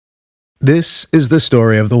This is the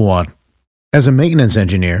story of the one. As a maintenance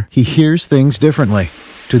engineer, he hears things differently.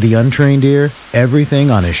 To the untrained ear,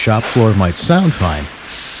 everything on his shop floor might sound fine,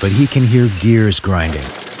 but he can hear gears grinding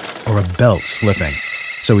or a belt slipping.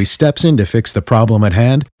 So he steps in to fix the problem at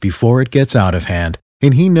hand before it gets out of hand.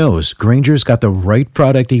 And he knows Grainger's got the right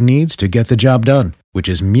product he needs to get the job done, which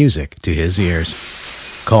is music to his ears.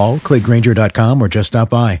 Call, click Grainger.com, or just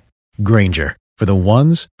stop by. Grainger, for the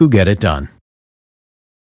ones who get it done.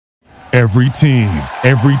 Every team,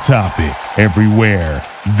 every topic, everywhere.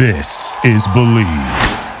 This is Believe.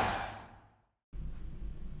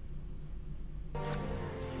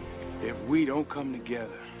 If we don't come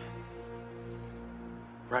together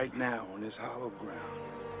right now on this hollow ground,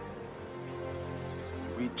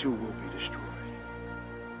 we too will be destroyed.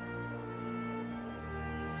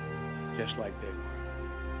 Just like they were.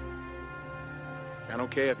 I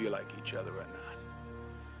don't care if you like each other or not,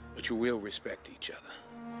 but you will respect each other.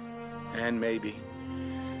 And maybe,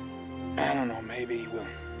 I don't know, maybe we'll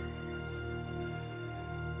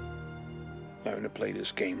learn to play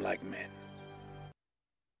this game like men.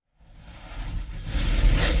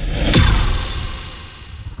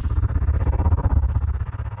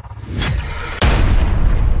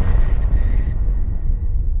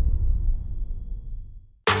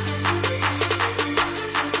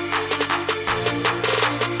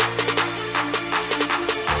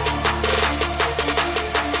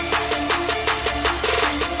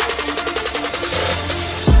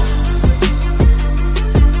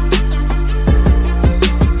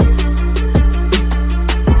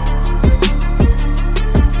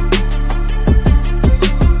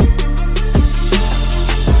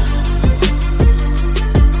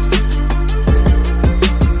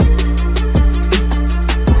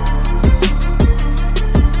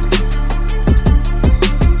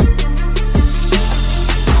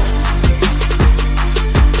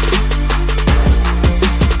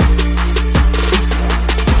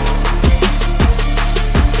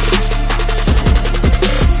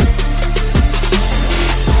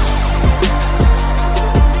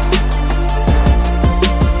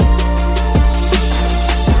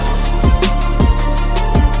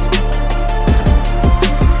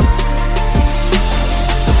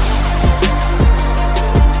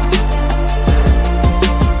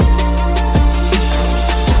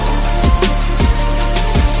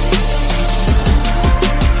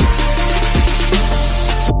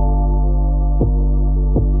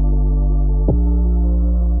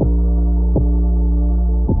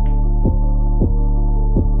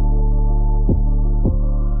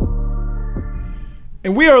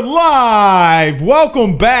 We are live.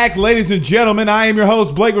 Welcome back, ladies and gentlemen. I am your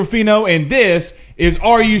host, Blake Ruffino, and this is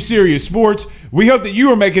Are You Serious Sports. We hope that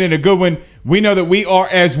you are making it a good one. We know that we are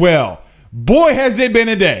as well. Boy, has it been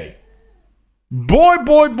a day.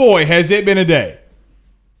 Boy, has it been a day.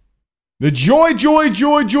 The joy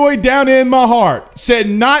down in my heart said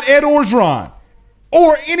not Ed Orgeron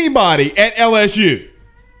or anybody at LSU.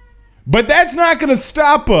 But that's not going to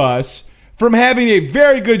stop us from having a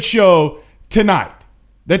very good show tonight.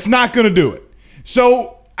 That's not going to do it.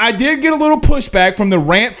 So I did get a little pushback from the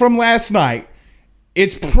rant from last night.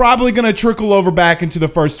 It's probably going to trickle over back into the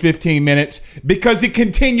first 15 minutes because it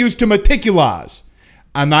continues to meticulous.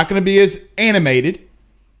 I'm not going to be as animated.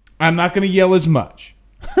 I'm not going to yell as much.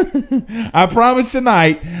 I promise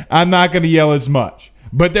tonight I'm not going to yell as much.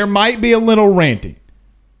 But there might be a little ranting.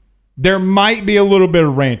 There might be a little bit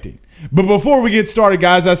of ranting. But before we get started,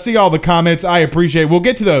 guys, I see all the comments. I appreciate it. We'll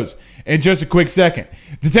get to those in just a quick second.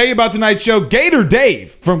 To tell you about tonight's show, Gator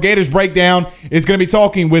Dave from Gators Breakdown is going to be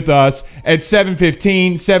talking with us at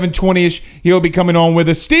 7:15, 7:20ish. He'll be coming on with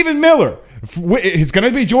us. Stephen Miller is going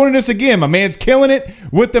to be joining us again. My man's killing it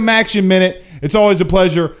with the Action Minute. It's always a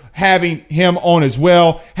pleasure having him on as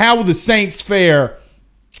well. How will the Saints fare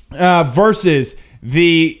versus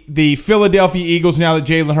the Philadelphia Eagles now that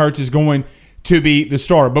Jalen Hurts is going to be the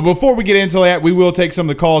starter? But before we get into that, we will take some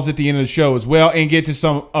of the calls at the end of the show as well and get to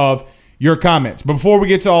some of your comments. But before we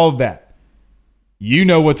get to all of that, you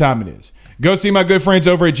know what time it is. Go see my good friends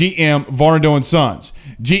over at GM Varnado & Sons.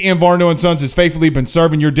 GM Varnado & Sons has faithfully been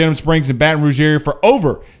serving your Denham Springs and Baton Rouge area for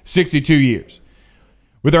over 62 years.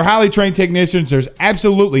 With their highly trained technicians, there's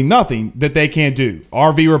absolutely nothing that they can't do.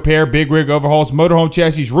 RV repair, big rig overhauls, motorhome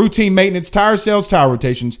chassis, routine maintenance, tire sales, tire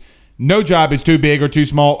rotations. No job is too big or too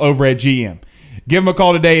small over at GM. Give them a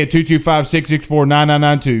call today at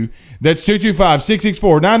 225-664-9992. That's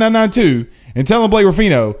 225-664-9992. And tell them Blake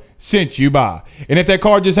Ruffino sent you by. And if that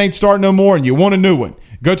car just ain't starting no more and you want a new one,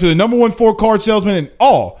 go to the number one Ford car salesman in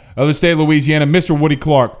all of the state of Louisiana, Mr. Woody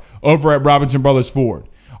Clark, over at Robinson Brothers Ford.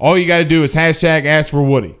 All you got to do is hashtag ask for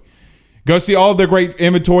Woody. Go see all of their great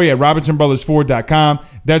inventory at RobinsonBrothersFord.com.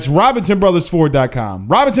 That's RobinsonBrothersFord.com.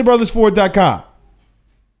 RobinsonBrothersFord.com.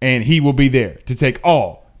 And he will be there to take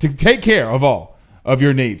care of all of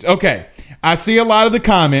your needs. Okay, I see a lot of the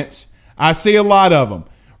comments. I see a lot of them.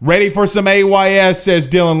 Ready for some AYS, says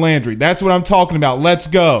Dylan Landry. That's what I'm talking about. Let's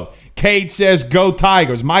go. Cade says, go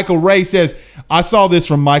Tigers. Michael Ray says, I saw this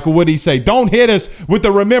from Michael. What did he say? Don't hit us with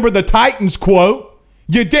the Remember the Titans quote.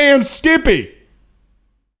 You damn Skippy.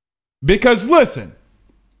 Because listen,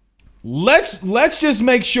 let's just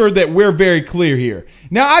make sure that we're very clear here.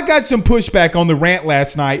 Now, I got some pushback on the rant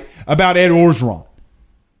last night about Ed Orgeron.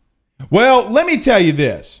 Well, let me tell you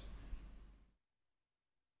this.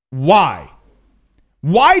 Why?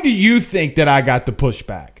 Why do you think that I got the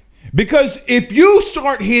pushback? Because if you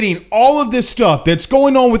start hitting all of this stuff that's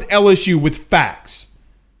going on with LSU with facts,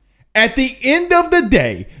 at the end of the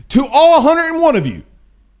day, to all 101 of you,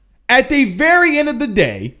 at the very end of the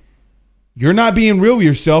day, you're not being real with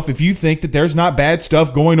yourself if you think that there's not bad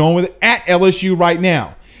stuff going on at LSU right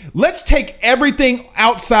now. Let's take everything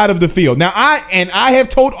outside of the field. Now, I have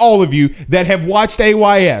told all of you that have watched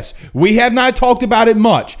AYS, we have not talked about it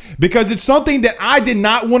much because it's something that I did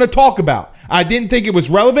not want to talk about. I didn't think it was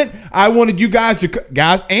relevant. I wanted you guys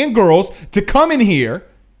and girls to come in here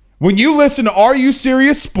when you listen to Are You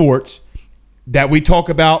Serious Sports that we talk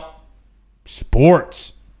about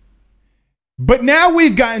sports. But now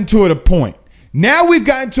we've gotten to a point. Now we've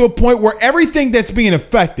gotten to a point where everything that's being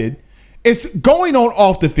affected is going on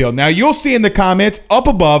off the field. Now you'll see in the comments up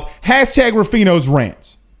above, hashtag Rufino's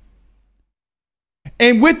Rants.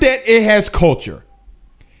 And with that, it has culture.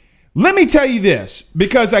 Let me tell you this,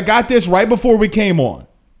 because I got this right before we came on.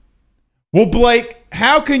 Well, Blake,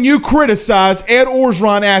 how can you criticize Ed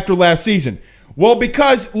Orgeron after last season? Well,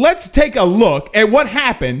 because let's take a look at what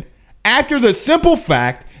happened after the simple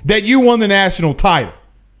fact that you won the national title.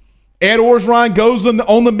 Ed Orgeron goes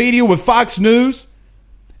on the media with Fox News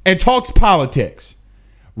and talks politics.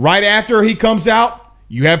 Right after he comes out,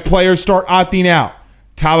 you have players start opting out.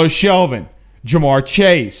 Tyler Shelvin, Jamar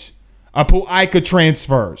Chase, Apu Ika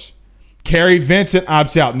transfers. Kerry Vincent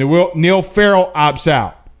opts out. Neil Farrell opts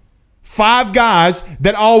out. 5 guys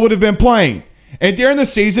that all would have been playing. And during the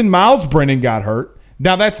season, Miles Brennan got hurt.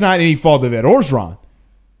 Now, that's not any fault of Ed Orgeron.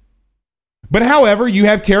 But however, you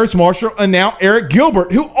have Terrace Marshall and now Eric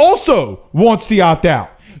Gilbert, who also wants to opt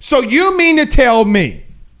out. So you mean to tell me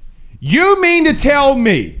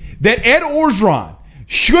that Ed Orgeron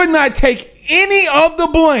should not take any of the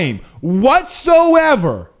blame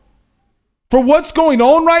whatsoever for what's going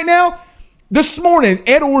on right now? This morning,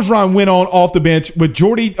 Ed Orgeron went on off the bench with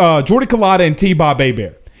Jordy Culotta and T-Bob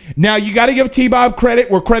Hebert. Now, you got to give T-Bob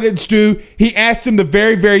credit where credit's due. He asked him the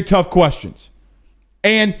very, very tough questions.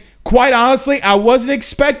 And quite honestly, I wasn't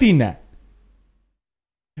expecting that.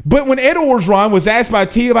 But when Ed Orgeron was asked by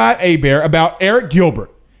T-Bob Hebert about Eric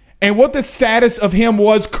Gilbert and what the status of him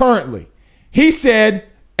was currently, he said,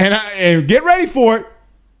 and get ready for it,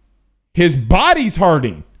 his body's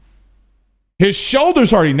hurting. His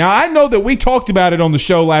shoulder's hurting. Now, I know that we talked about it on the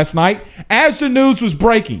show last night as the news was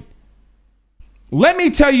breaking. Let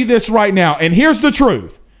me tell you this right now, and here's the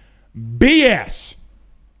truth. BS.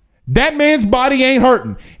 That man's body ain't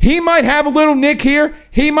hurting. He might have a little nick here.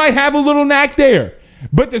 He might have a little knack there.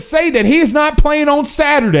 But to say that he's not playing on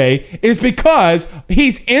Saturday is because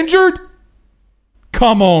he's injured?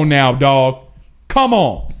 Come on now, dog. Come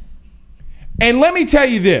on. And let me tell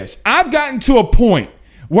you this. I've gotten to a point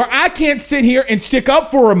where I can't sit here and stick up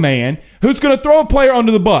for a man who's going to throw a player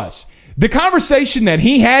under the bus. The conversation that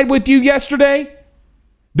he had with you yesterday,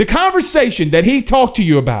 the conversation that he talked to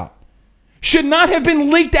you about, should not have been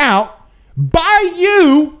leaked out by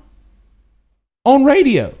you on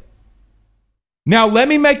radio. Now, let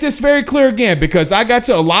me make this very clear again, because I got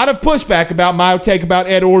to a lot of pushback about my take about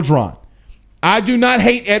Ed Orgeron. I do not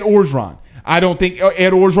hate Ed Orgeron. I don't think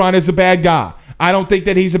Ed Orgeron is a bad guy. I don't think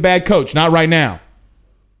that he's a bad coach. Not right now.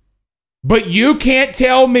 But you can't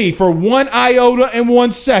tell me for 1 iota and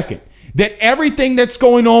 1 second that everything that's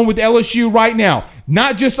going on with LSU right now,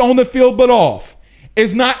 not just on the field but off,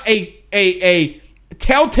 is not a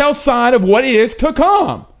telltale sign of what it is to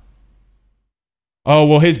come. Oh,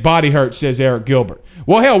 well, his body hurts, says Eric Gilbert.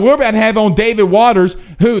 Well, hell, we're about to have on David Waters,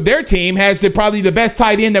 who their team has probably the best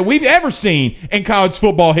tight end that we've ever seen in college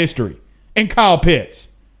football history, and Kyle Pitts.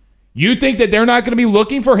 You think that they're not going to be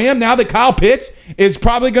looking for him now that Kyle Pitts is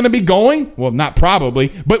probably going to be going? Well, not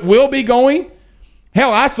probably, but will be going.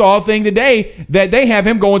 Hell, I saw a thing today that they have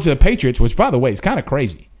him going to the Patriots, which, by the way, is kind of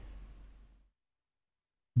crazy.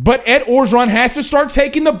 But Ed Orgeron has to start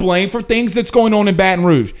taking the blame for things that's going on in Baton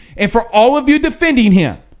Rouge. And for all of you defending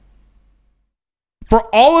him, For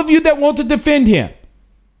all of you that want to defend him,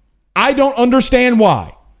 I don't understand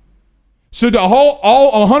why. So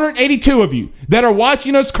all 182 of you that are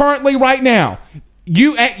watching us currently right now,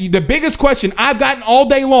 the biggest question I've gotten all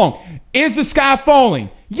day long, is the sky falling?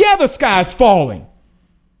 Yeah, the sky's falling.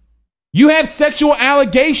 You have sexual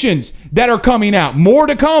allegations that are coming out. More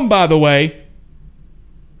to come, by the way.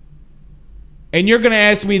 And you're going to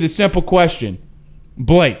ask me the simple question,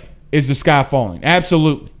 Blake, is the sky falling?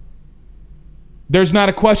 Absolutely. There's not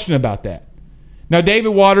a question about that. Now, David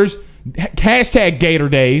Waters, hashtag Gator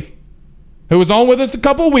Dave, who was on with us a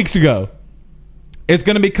couple of weeks ago, is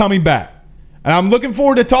going to be coming back. And I'm looking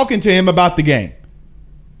forward to talking to him about the game.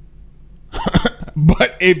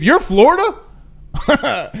 But if you're Florida,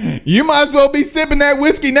 you might as well be sipping that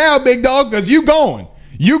whiskey now, big dog, because you're going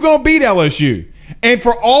to beat LSU. And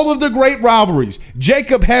for all of the great rivalries,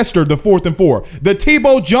 Jacob Hester, the 4th and 4, the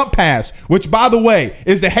Tebow jump pass, which, by the way,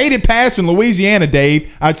 is the hated pass in Louisiana,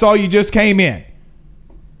 Dave. I saw you just came in.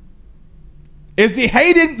 Is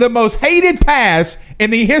the most hated pass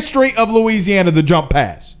in the history of Louisiana, the jump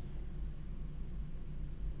pass.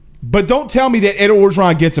 But don't tell me that Ed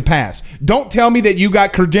Orgeron gets a pass. Don't tell me that you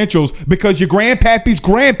got credentials because your grandpappy's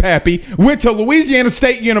grandpappy went to Louisiana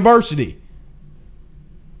State University.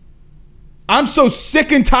 I'm so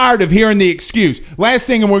sick and tired of hearing the excuse. Last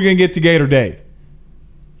thing, and we're going to get to Gator Dave.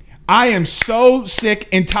 I am so sick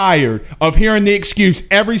and tired of hearing the excuse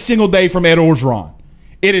every single day from Ed Orgeron.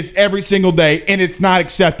 It is every single day, and it's not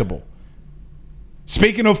acceptable.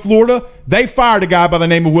 Speaking of Florida, they fired a guy by the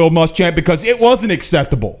name of Will Muschamp because it wasn't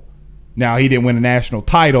acceptable. Now, he didn't win a national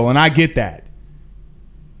title, and I get that.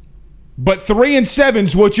 But 3-7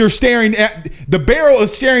 is what you're staring at. The barrel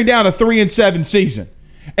is staring down a 3-7 season.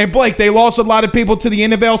 And Blake, they lost a lot of people to the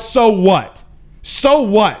NFL. So what? So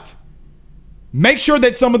what? Make sure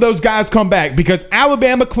that some of those guys come back because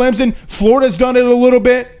Alabama, Clemson, Florida's done it a little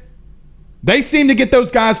bit. They seem to get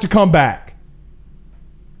those guys to come back.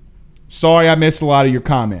 Sorry I missed a lot of your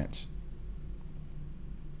comments.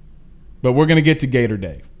 But we're going to get to Gator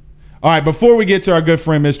Dave. All right, before we get to our good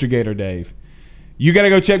friend, Mr. Gator Dave, you got to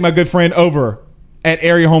go check my good friend over at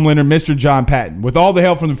Area Home Lender, Mr. John Patton. With all the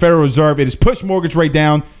help from the Federal Reserve, it has pushed mortgage rate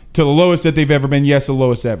down to the lowest that they've ever been. Yes, the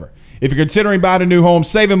lowest ever. If you're considering buying a new home,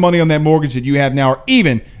 saving money on that mortgage that you have now, or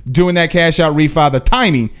even doing that cash out refi, the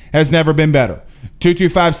timing has never been better.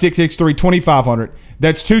 225-663-2500.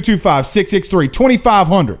 That's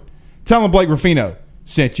 225-663-2500. Tell them Blake Ruffino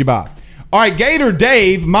sent you by. All right, Gator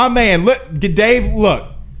Dave, my man. Dave, look.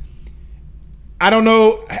 I don't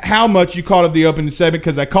know how much you caught of the opening segment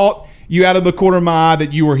because I caught you out of the corner of my eye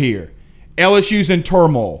that you were here. LSU's in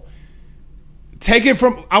turmoil.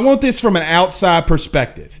 I want this from an outside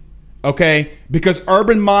perspective, okay? Because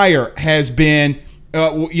Urban Meyer has been,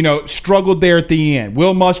 struggled there at the end.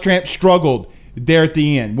 Will Muschamp struggled there at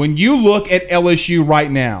the end. When you look at LSU right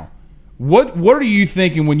now, what are you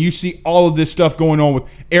thinking when you see all of this stuff going on with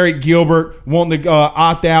Eric Gilbert wanting to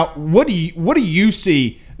opt out? What do you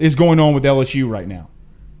see is going on with LSU right now?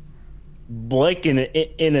 Blake, in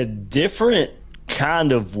a different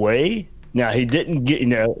kind of way. Now, he didn't get,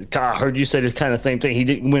 I heard you say this kind of same thing. He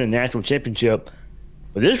didn't win a national championship.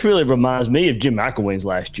 But this really reminds me of Jim McElwain's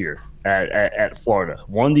last year at Florida.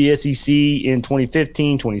 Won the SEC in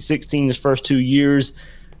 2015, 2016, his first 2 years.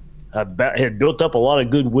 Had built up a lot of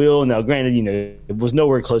goodwill. Now, granted, it was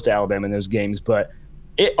nowhere close to Alabama in those games, but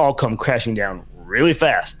it all come crashing down really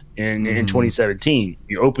fast in 2017.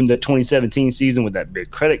 You opened the 2017 season with that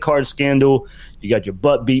big credit card scandal. You got your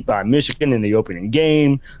butt beat by Michigan in the opening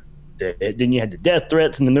game. Then you had the death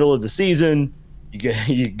threats in the middle of the season.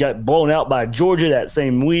 You got blown out by Georgia that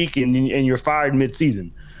same week, and you're fired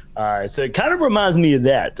midseason. So it kind of reminds me of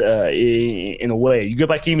that in a way. You go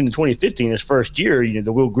back even to 2015, his first year,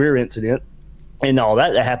 the Will Grier incident and all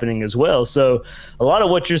that happening as well. So a lot of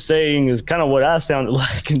what you're saying is kind of what I sounded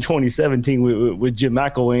like in 2017 with Jim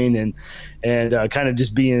McElwain and kind of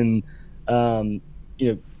just being,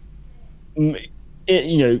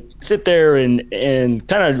 sit there and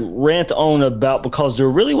kind of rant on about because there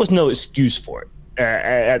really was no excuse for it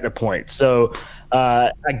at the point. So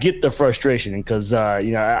I get the frustration because,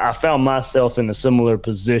 I found myself in a similar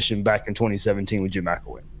position back in 2017 with Jim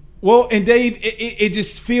McElwain. Well, and Dave, it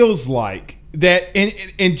just feels like that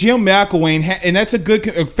and Jim McElwain, and that's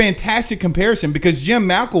a fantastic comparison because Jim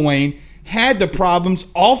McElwain had the problems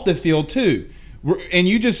off the field too. And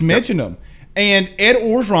you just mentioned them. And Ed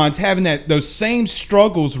Orgeron's having those same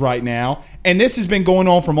struggles right now, and this has been going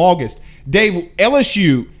on from August. Dave,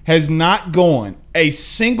 LSU has not gone a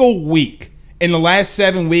single week in the last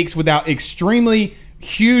 7 weeks without extremely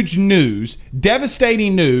huge news,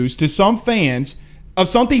 devastating news to some fans of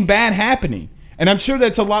something bad happening. And I'm sure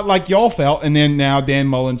that's a lot like y'all felt. And then now Dan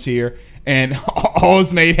Mullen's here, and all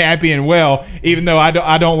is made happy and well, even though I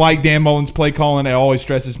don't like Dan Mullen's play calling. It always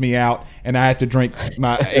stresses me out, and I have to drink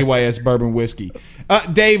my AYS bourbon whiskey.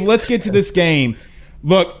 Dave, let's get to this game.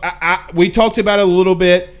 Look, we talked about it a little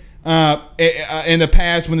bit in the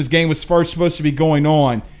past when this game was first supposed to be going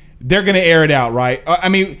on. They're going to air it out, right? I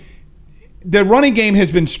mean, the running game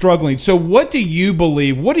has been struggling. So what do you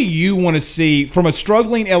believe? What do you want to see from a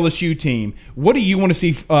struggling LSU team? What do you want to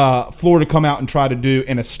see Florida come out and try to do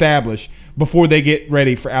and establish before they get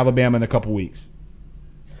ready for Alabama in a couple weeks?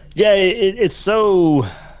 Yeah, it's so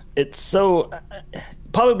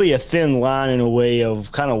probably a thin line in a way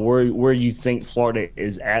of kind of where you think Florida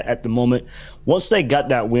is at the moment. Once they got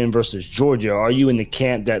that win versus Georgia, are you in the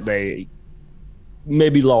camp that they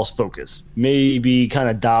maybe lost focus, maybe kind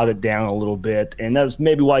of dialed it down a little bit? And that's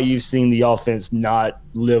maybe why you've seen the offense not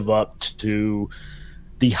live up to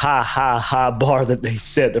the high bar that they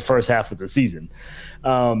set the first half of the season.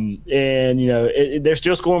 And, they're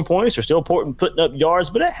still scoring points. They're still putting up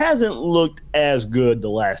yards, but it hasn't looked as good the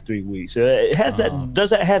last 3 weeks. Does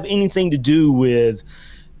that have anything to do with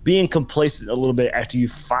being complacent a little bit after you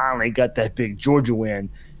finally got that big Georgia win?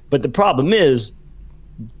 But the problem is,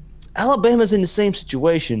 Alabama's in the same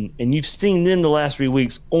situation, and you've seen them the last 3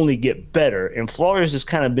 weeks only get better, and Florida's just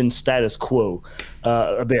kind of been status quo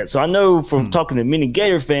a bit. So I know from talking to many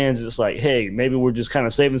Gator fans, it's like, hey, maybe we're just kind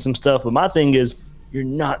of saving some stuff. But my thing is, you're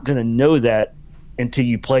not going to know that until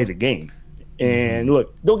you play the game. And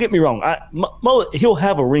look, don't get me wrong. Mullet, he'll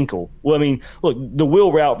have a wrinkle. Well, I mean, look, the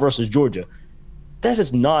wheel route versus Georgia, that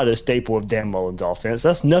is not a staple of Dan Mullen's offense.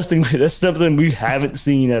 That's something we haven't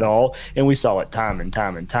seen at all, and we saw it time and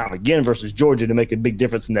time again versus Georgia to make a big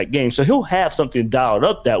difference in that game. So he'll have something dialed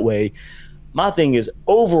up that way. My thing is,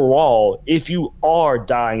 overall, if you are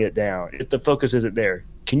dialing it down, if the focus isn't there,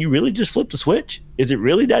 can you really just flip the switch? Is it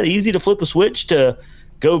really that easy to flip a switch to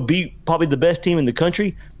go beat probably the best team in the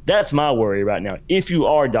country? That's my worry right now. If you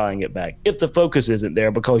are dialing it back, if the focus isn't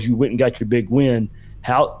there because you went and got your big win,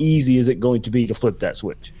 how easy is it going to be to flip that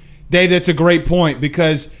switch? Dave, that's a great point,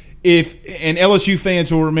 because and LSU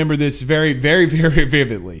fans will remember this very, very, very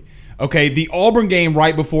vividly. Okay, the Auburn game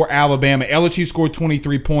right before Alabama, LSU scored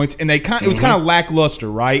 23 points, and it was kind of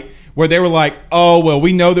lackluster, right? Where they were like, oh, well,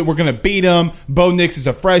 we know that we're going to beat them. Bo Nix is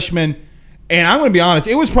a freshman. And I'm going to be honest,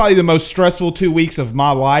 it was probably the most stressful 2 weeks of my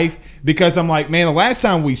life, because I'm like, man, the last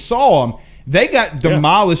time we saw them, they got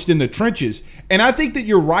demolished in the trenches. And I think that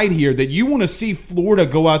you're right here, that you want to see Florida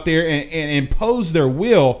go out there and impose their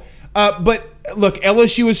will. But look,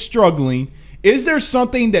 LSU is struggling. Is there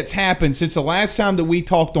something that's happened since the last time that we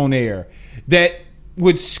talked on air that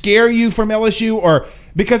would scare you from LSU? Or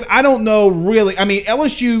because I don't know really. I mean,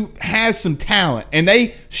 LSU has some talent, and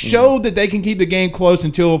they showed that they can keep the game close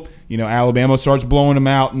until Alabama starts blowing them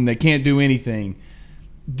out and they can't do anything.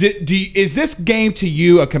 Is this game to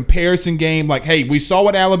you a comparison game? Like, hey, we saw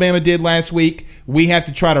what Alabama did last week. We have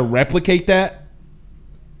to try to replicate that?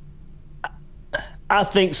 I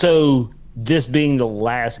think so. This being the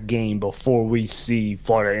last game before we see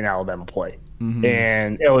Florida and Alabama play.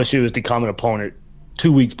 And LSU is the common opponent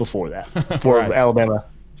 2 weeks before that for right. Alabama,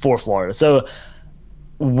 for Florida. So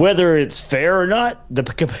whether it's fair or not, the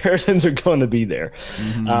comparisons are going to be there.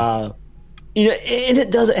 And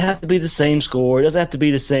it doesn't have to be the same score. It doesn't have to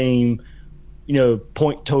be the same,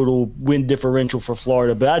 point total win differential for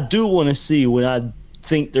Florida. But I do want to see when I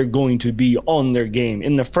think they're going to be on their game.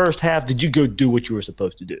 In the first half, did you go do what you were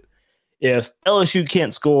supposed to do? If LSU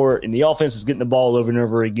can't score and the offense is getting the ball over and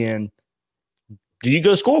over again, do you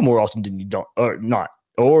go score more often than you don't, or not?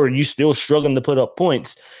 Or are you still struggling to put up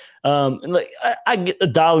points? I get the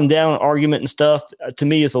dialing down argument and stuff. To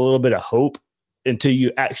me, it's a little bit of hope until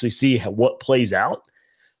you actually see what plays out.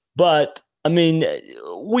 But I mean,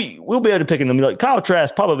 we'll be able to pick him. Like Kyle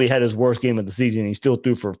Trask probably had his worst game of the season. He still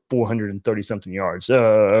threw for 430 something yards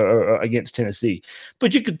against Tennessee.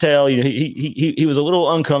 But you could tell, he was a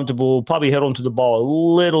little uncomfortable. Probably held onto the ball a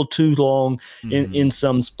little too long in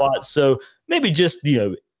some spots. So maybe just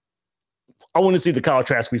I want to see the Kyle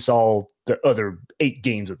Trask we saw the other 8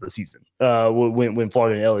 games of the season when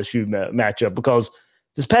Florida and LSU match up, because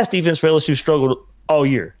this past defense for LSU struggled all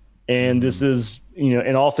year. And this is,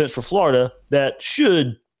 an offense for Florida that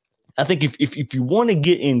should, I think if you want to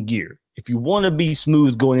get in gear, if you want to be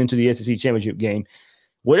smooth going into the SEC championship game,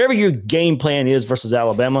 whatever your game plan is versus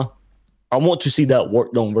Alabama, I want to see that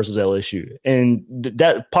worked on versus LSU. And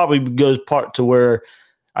that probably goes part to where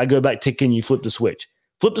I go back to, can you flip the switch?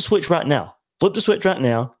 Flip the switch right now. Flip the switch right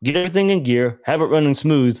now. Get everything in gear. Have it running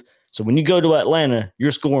smooth. So when you go to Atlanta,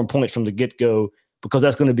 you're scoring points from the get-go, because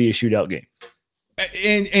that's going to be a shootout game.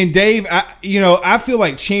 And Dave, I feel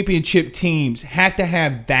like championship teams have to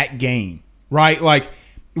have that game, right? Like,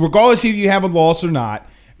 regardless if you have a loss or not,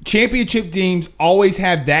 championship teams always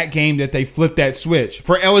have that game that they flip that switch.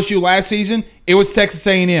 For LSU last season, it was Texas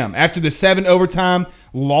A&M. After the 7 overtime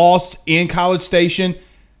loss in College Station,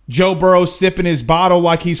 Joe Burrow sipping his bottle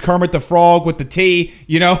like he's Kermit the Frog with the tea,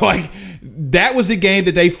 like that was the game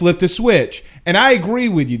that they flipped a switch. And I agree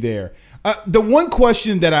with you there. The one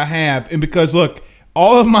question that I have, and because, look,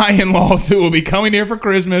 all of my in-laws who will be coming here for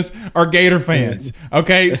Christmas are Gator fans,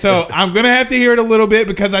 okay? So I'm going to have to hear it a little bit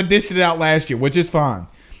because I dished it out last year, which is fine.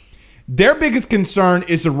 Their biggest concern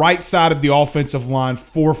is the right side of the offensive line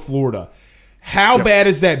for Florida. How bad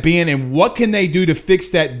is that being, and what can they do to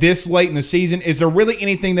fix that this late in the season? Is there really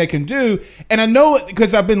anything they can do? And I know,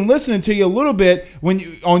 because I've been listening to you a little bit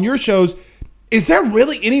on your shows, is there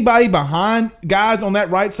really anybody behind guys on that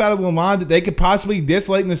right side of the line that they could possibly this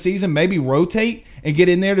late in the season maybe rotate and get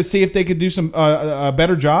in there to see if they could do some a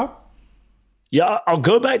better job? Yeah, I'll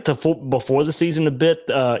go back to before the season a bit.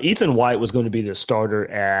 Ethan White was going to be the starter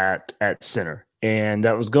at center, and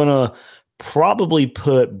that was going to probably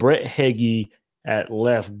put Brett Heggie at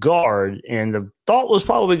left guard, and the thought was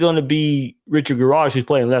probably going to be Richard Garage, who's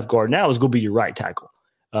playing left guard now, is going to be your right tackle,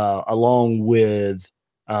 along with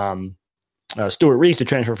Stuart Reese, the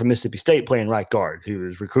transfer from Mississippi State, playing right guard, who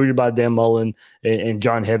was recruited by Dan Mullen and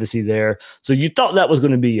John Hevesy there. So you thought that was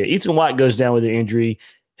going to be it. Ethan White goes down with an injury.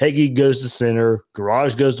 Heggie goes to center.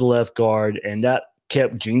 Garage goes to left guard. And that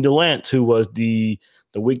kept Gene DeLance, who was the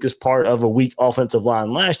weakest part of a weak offensive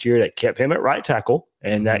line last year, that kept him at right tackle.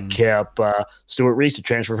 And that kept Stuart Reese, the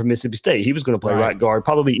transfer from Mississippi State. He was going to play right guard,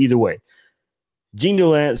 probably either way. Gene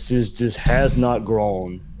DeLance just has not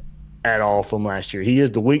grown at all from last year. He is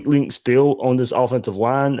the weak link still on this offensive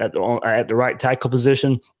line at the right tackle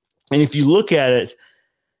position. And if you look at it,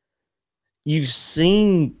 you've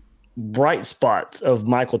seen bright spots of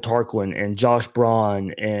Michael Tarquin and Josh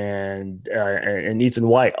Braun and Ethan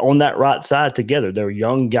White on that right side together. They're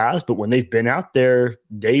young guys, but when they've been out there,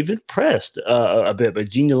 they've impressed a bit. But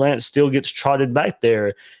Gene DeLance still gets trotted back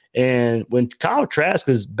there. And when Kyle Trask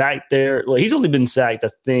is back there, he's only been sacked, I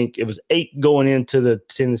think it was 8 going into the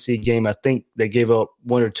Tennessee game. I think they gave up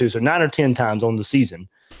 1 or 2, so 9 or 10 times on the season.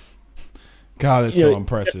 God, that's so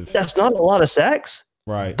impressive. That's not a lot of sacks.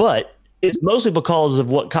 Right. But it's mostly because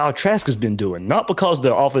of what Kyle Trask has been doing, not because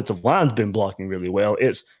the offensive line's been blocking really well.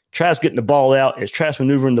 It's Trask getting the ball out. It's Trask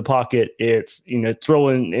maneuvering the pocket. It's,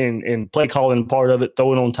 throwing and play calling part of it,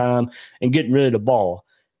 throwing on time, and getting rid of the ball.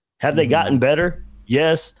 Have they gotten better?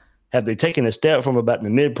 Yes. Have they taken a step from about the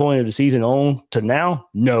midpoint of the season on to now?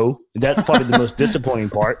 No. That's probably the most disappointing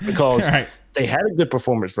part, because they had a good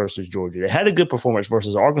performance versus Georgia. They had a good performance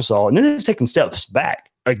versus Arkansas, and then they've taken steps back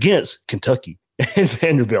against Kentucky and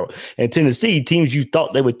Vanderbilt and Tennessee, teams you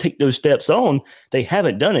thought they would take those steps on. They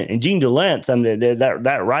haven't done it. And Gene DeLance,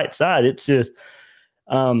 that right side, it's just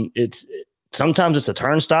sometimes it's a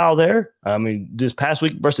turnstile there. I mean, this past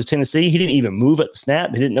week versus Tennessee, he didn't even move at the snap.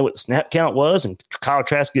 He didn't know what the snap count was, and Kyle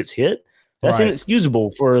Trask gets hit. That's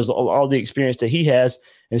inexcusable for all the experience that he has.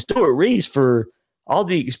 And Stuart Reese, for all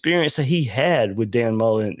the experience that he had with Dan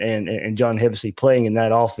Mullen and John Hevesy playing in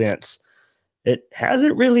that offense, it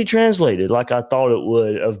hasn't really translated like I thought it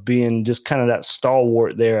would, of being just kind of that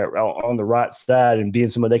stalwart there on the right side and being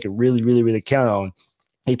somebody they could really, really, really count on.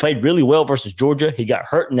 He played really well versus Georgia. He got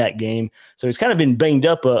hurt in that game, so he's kind of been banged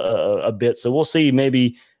up a bit. So we'll see.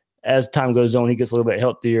 Maybe as time goes on, he gets a little bit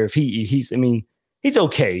healthier. If he's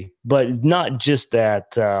okay, but not just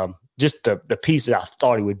that. Just the piece that I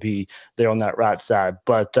thought he would be there on that right side.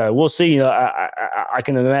 But we'll see. I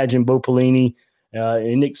can imagine Bo Pelini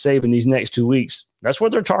and Nick Saban these next 2 weeks. That's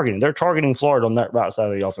what they're targeting. They're targeting Florida on that right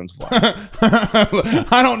side of the offensive line.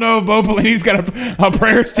 I don't know if Bo Pelini's got a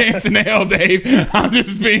prayer stance in hell, Dave. I'm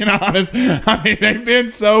just being honest. I mean, they've been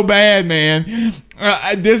so bad, man.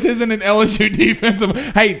 This isn't an LSU defensive.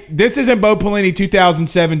 Hey, this isn't Bo Pelini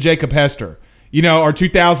 2007 Jacob Hester, or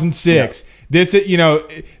 2006. Yeah. This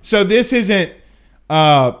is, so this isn't.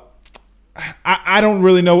 I don't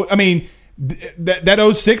really know. I mean,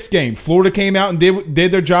 that 06 game, Florida came out and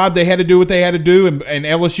did their job. They had to do what they had to do, and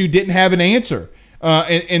LSU didn't have an answer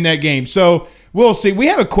in that game. So we'll see. We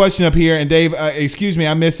have a question up here, and Dave, excuse me,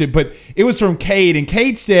 I missed it, but it was from Cade, and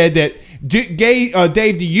Cade said that,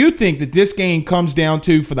 Dave, do you think that this game comes down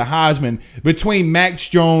to, for the Heisman, between Max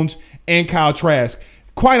Jones and Kyle Trask?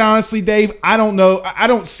 Quite honestly, Dave, I don't know. I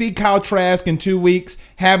don't see Kyle Trask in 2 weeks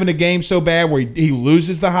having a game so bad where he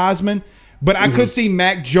loses the Heisman, but I could see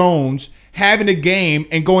Mac Jones having a game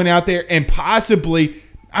and going out there and possibly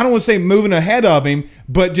I don't want to say moving ahead of him,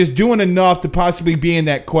 but just doing enough to possibly be in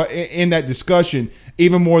that discussion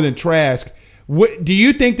even more than Trask. What do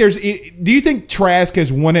you think? Do you think Trask has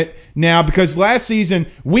won it now? Because last season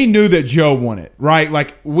we knew that Joe won it, right?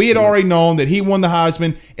 Like we had already known that he won the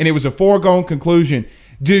Heisman, and it was a foregone conclusion.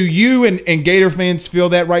 Do you and Gator fans feel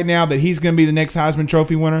that right now that he's going to be the next Heisman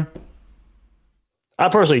Trophy winner? I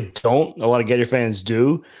personally don't. A lot of Gator fans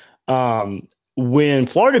do. When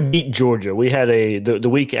Florida beat Georgia, we had the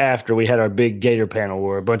week after we had our big Gator panel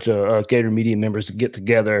where a bunch of Gator media members get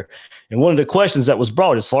together. And one of the questions that was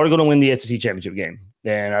brought is Florida going to win the SEC championship game?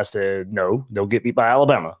 And I said, no, they'll get beat by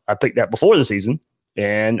Alabama. I picked that before the season,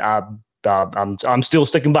 and I'm still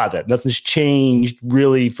sticking by that. Nothing's changed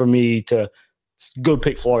really for me to go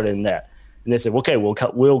pick Florida in that. And they said, okay,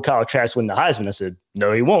 will Kyle Trask win the Heisman? I said,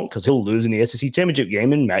 no, he won't, because he'll lose in the SEC championship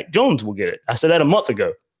game and Mac Jones will get it. I said that a month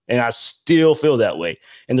ago. And I still feel that way.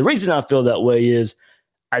 And the reason I feel that way is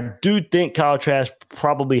I do think Kyle Trask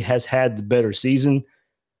probably has had the better season.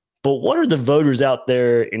 But what are the voters out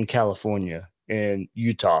there in California and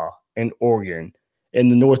Utah and Oregon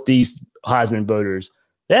and the Northeast Heisman voters?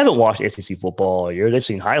 They haven't watched SEC football all year. They've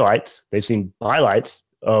seen highlights. They've seen highlights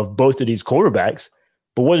of both of these quarterbacks.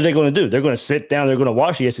 But what are they going to do? They're going to sit down. They're going to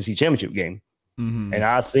watch the SEC championship game. Mm-hmm. And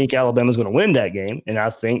I think Alabama's going to win that game. And I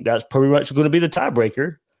think that's pretty much going to be the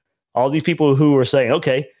tiebreaker. All these people who are saying,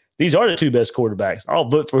 okay, these are the two best quarterbacks, I'll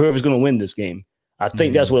vote for whoever's going to win this game. I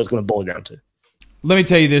think that's what it's going to boil down to. Let me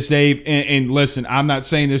tell you this, Dave, and listen, I'm not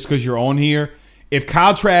saying this because you're on here. If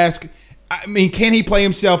Kyle Trask, I mean, can he play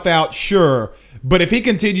himself out? Sure. But if he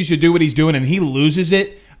continues to do what he's doing and he loses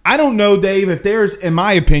it, I don't know, Dave, if there's, in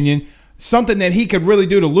my opinion, something that he could really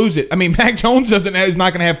do to lose it. I mean, Mac Jones is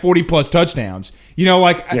not going to have 40-plus touchdowns. You know,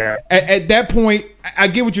 like at that point, I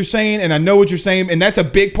get what you're saying, and I know what you're saying, and that's a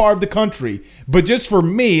big part of the country. But just for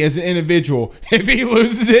me as an individual, if he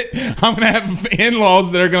loses it, I'm going to have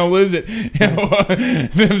in-laws that are going to lose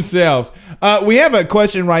it themselves. We have a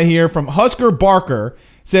question right here from Husker Barker.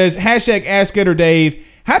 Says, hashtag Ask Gator Dave,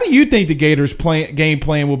 how do you think the Gators game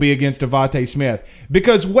plan will be against DeVonta Smith?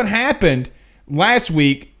 Because what happened last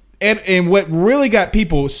week, and what really got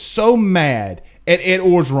people so mad at Ed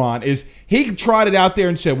Orgeron is he tried it out there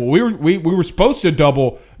and said, well, we were supposed to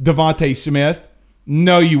double DeVonta Smith.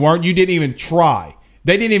 No, you weren't. You didn't even try.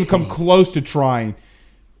 They didn't even come close to trying.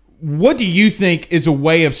 What do you think is a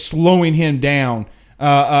way of slowing him down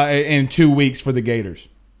in 2 weeks for the Gators?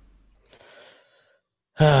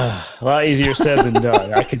 A lot easier said than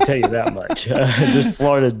done. I can tell you that much. This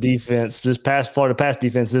Florida pass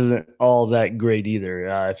defense isn't all that great either.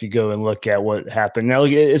 If you go and look at what happened, now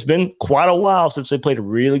it's been quite a while since they played a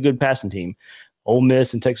really good passing team. Ole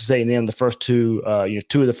Miss and Texas A&M, the first two of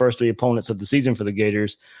the first three opponents of the season for the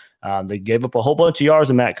Gators. They gave up a whole bunch of yards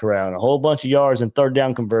to Matt Corral and a whole bunch of yards and third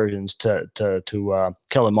down conversions to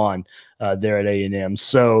Kellen Mond there at A&M.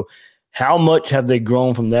 So. How much have they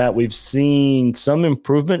grown from that? We've seen some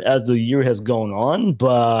improvement as the year has gone on,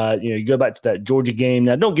 but you go back to that Georgia game.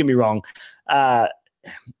 Now, don't get me wrong.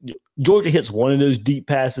 Georgia hits one of those deep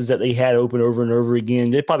passes that they had open over and over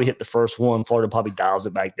again. They probably hit the first one. Florida probably dials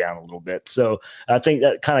it back down a little bit. So I think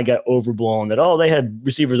that kind of got overblown that, they had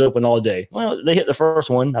receivers open all day. Well, they hit the first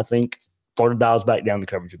one. I think Florida dials back down the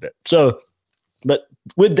coverage a bit. So, but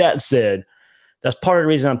with that said, that's part of the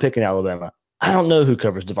reason I'm picking Alabama. I don't know who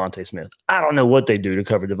covers DeVonta Smith. I don't know what they do to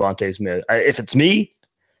cover DeVonta Smith. If it's me,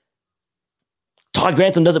 Todd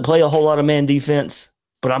Grantham doesn't play a whole lot of man defense,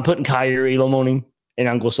 but I'm putting Kaiir Elam on him, and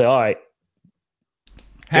I'm going to say, all right.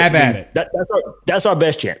 Have at it. That's our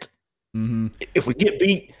best chance. Mm-hmm. If we get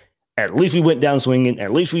beat, at least we went down swinging.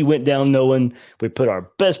 At least we went down knowing we put our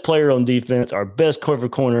best player on defense, our best cover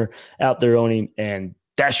corner out there on him, and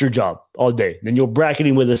that's your job all day. Then you'll bracket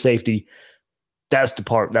him with a safety. That's the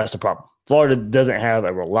problem. Florida doesn't have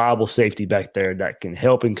a reliable safety back there that can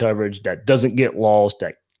help in coverage, that doesn't get lost,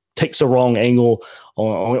 that takes the wrong angle,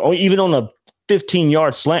 even on a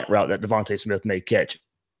 15-yard slant route that DeVonta Smith may catch.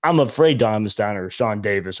 I'm afraid Donovan Steiner or Sean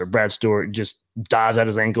Davis or Brad Stewart just dives at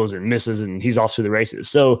his ankles and misses, and he's off to the races.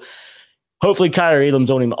 So hopefully Kaiir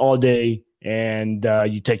Elam's on him all day, and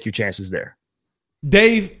you take your chances there.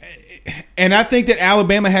 Dave, and I think that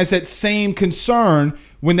Alabama has that same concern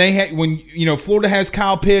when Florida has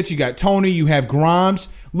Kyle Pitts, you got Tony, you have Grimes.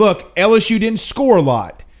 Look, LSU didn't score a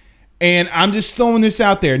lot. And I'm just throwing this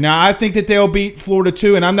out there. Now, I think that they'll beat Florida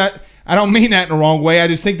too, and I don't mean that in the wrong way. I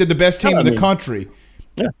just think they're the best team in the country.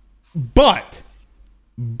 Yeah. But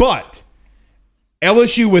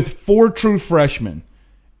LSU with 4 true freshmen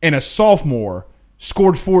and a sophomore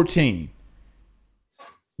scored 14.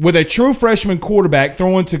 with a true freshman quarterback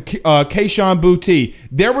throwing to Kayshon Boutte,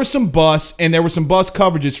 there were some busts and there were some bust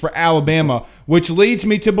coverages for Alabama, which leads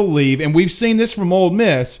me to believe, and we've seen this from Ole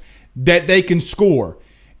Miss, that they can score.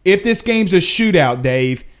 If this game's a shootout,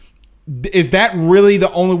 Dave, is that really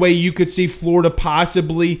the only way you could see Florida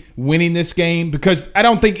possibly winning this game? Because I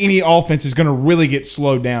don't think any offense is going to really get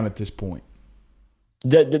slowed down at this point.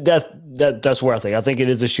 That's where I think it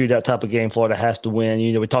is a shootout type of game. Florida has to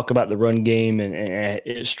win. We talk about the run game and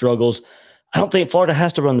it struggles. I don't think Florida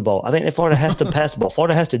has to run the ball. I think that Florida has to pass the ball.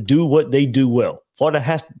 Florida has to do what they do well.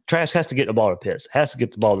 Trask has to get the ball to Pitts, has to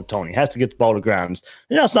get the ball to Tony, has to get the ball to Grimes.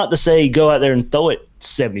 That's not to say go out there and throw it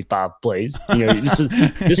 75 plays. This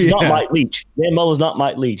is not Mike Leach. Dan Mullen's not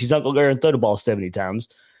Mike Leach. He's not going to go there and throw the ball 70 times.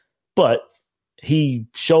 But he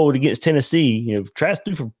showed against Tennessee, Trask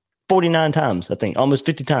threw for 49 times, I think, almost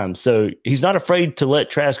 50 times. So he's not afraid to let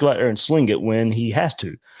Trask go out there and sling it when he has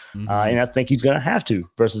to. Mm-hmm. And I think he's going to have to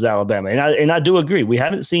versus Alabama. And I do agree. We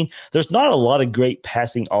haven't seen – there's not a lot of great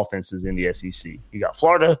passing offenses in the SEC. You got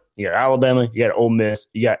Florida, you got Alabama, you got Ole Miss,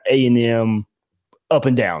 you got A&M up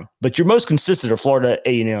and down. But your most consistent are Florida,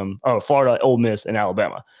 Florida, Ole Miss, and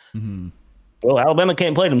Alabama. Mm-hmm. Well, Alabama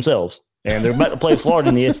can't play themselves. And they're about to play Florida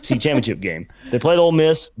in the SEC championship game. They played Ole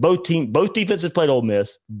Miss. Both defenses played Ole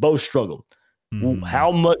Miss. Both struggled. Mm.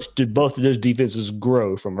 How much did both of those defenses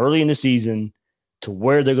grow from early in the season to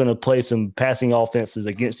where they're going to play some passing offenses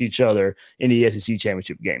against each other in the SEC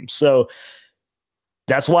championship game? So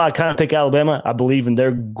that's why I kind of pick Alabama. I believe in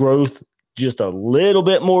their growth just a little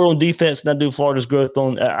bit more on defense than I do Florida's growth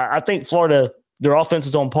on. I think Florida, their offense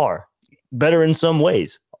is on par, better in some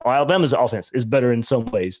ways. Alabama's offense is better in some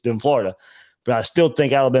ways than Florida, but I still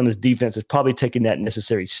think Alabama's defense is probably taking that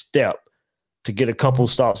necessary step to get a couple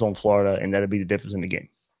stops on Florida, and that'll be the difference in the game.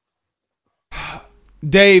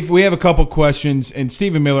 Dave, we have a couple questions, and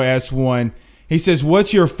Stephen Miller asked one. He says,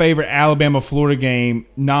 what's your favorite Alabama-Florida game,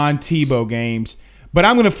 non-Tebow games? But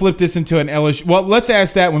I'm going to flip this into an LSU. Well, let's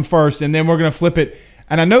ask that one first, and then we're going to flip it.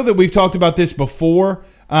 And I know that we've talked about this before,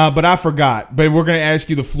 but I forgot. But we're going to ask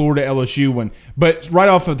you the Florida LSU one. But right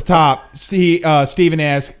off of the top, Steven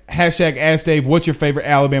asked, #Ask Dave, what's your favorite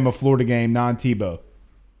Alabama-Florida game, non-Tebow?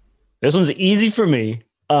 This one's easy for me.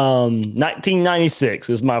 1996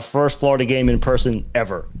 is my first Florida game in person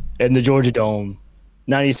ever in the Georgia Dome.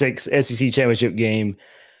 96 SEC championship game.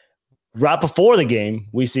 Right before the game,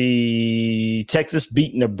 we see Texas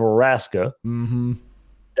beat Nebraska. Mm-hmm.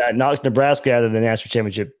 That knocks Nebraska out of the national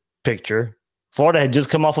championship picture. Florida had just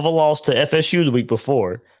come off of a loss to FSU the week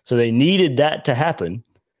before, so they needed that to happen.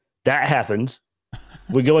 That happens.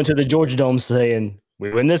 We go into the Georgia Dome saying,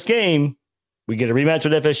 we win this game, we get a rematch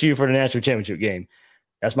with FSU for the national championship game.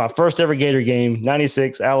 That's my first ever Gator game,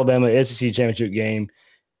 96 Alabama SEC championship game.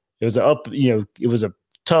 It was it was a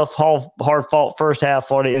tough, hard-fought first half.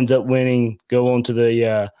 Florida ends up winning, go on to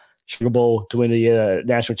the Sugar Bowl to win the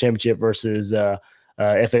national championship versus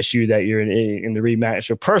FSU that year in the rematch.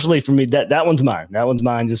 So personally, for me, that one's mine. That one's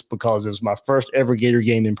mine just because it was my first ever Gator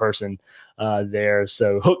game in person there.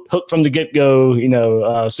 So hooked from the get-go.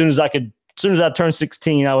 As soon as I turned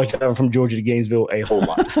 16, I was driving from Georgia to Gainesville a whole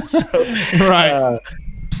lot. So, right.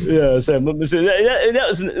 So that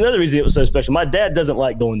was another reason it was so special. My dad doesn't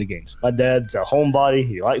like going to games. My dad's a homebody.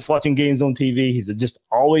 He likes watching games on TV. He's just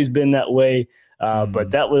always been that way. But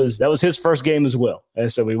that was his first game as well.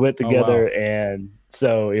 And so we went together, and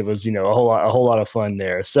so it was, a whole lot of fun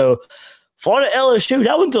there. So Florida LSU,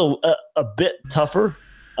 that one's a bit tougher.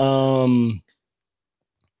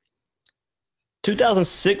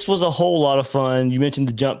 2006 was a whole lot of fun. You mentioned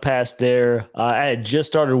the jump pass there. I had just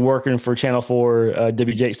started working for Channel 4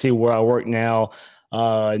 WJC, where I work now.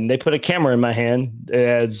 And they put a camera in my hand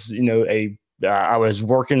as, I was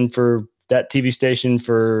working for that TV station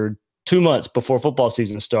for 2 months before football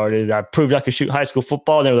season started. I proved I could shoot high school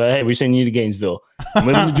football. And they were like, hey, we're sending you to Gainesville. I'm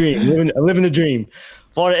living the dream. I'm living the dream.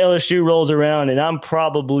 Florida LSU rolls around, and I'm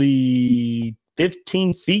probably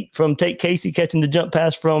 15 feet from Tate Casey catching the jump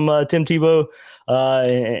pass from Tim Tebow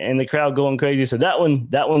and the crowd going crazy. So that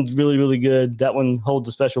one's really, really good. That one holds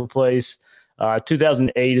a special place.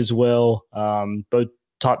 2008 as well. Both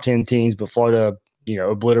top 10 teams, but Florida,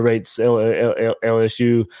 obliterates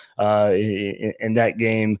LSU in that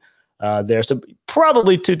game there. So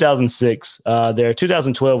probably 2006 there.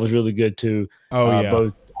 2012 was really good too. Oh yeah.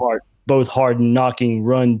 Both hard knocking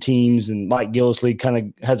run teams, and Mike Gillislee kind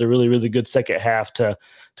of has a really, really good second half to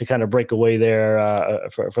kind of break away there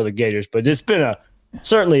for the Gators. But it's been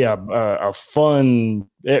certainly a fun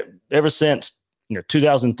ever since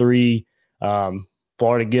 2003.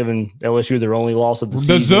 Florida giving LSU their only loss of the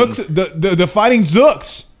season. The Zooks, the Fighting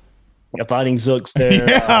Zooks. Fighting Zooks there.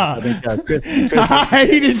 Yeah. I think, Chris I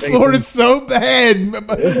hated Florida so bad,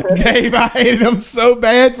 Dave. I hated them so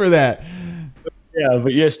bad for that. Yeah,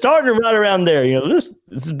 but yeah, starting right around there. This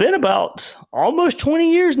has been about almost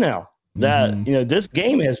 20 years now that this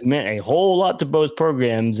game has meant a whole lot to both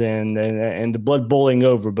programs and the blood boiling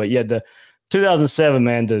over. But yeah, the 2007,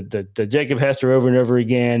 man, the Jacob Hester over and over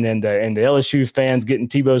again, and the LSU fans getting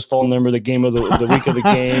Tebow's phone number the game of the week of the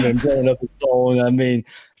game and blowing up his phone. I mean,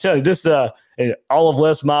 I tell you, this all of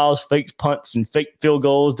Les Miles' fake punts and fake field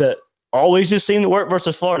goals that always just seem to work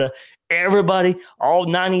versus Florida. Everybody, all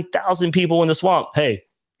 90,000 people in the swamp. Hey,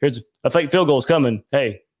 here's a fake field goal's coming.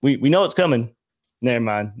 Hey, we know it's coming. Never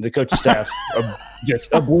mind. The coaching staff are just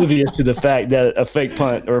oblivious to the fact that a fake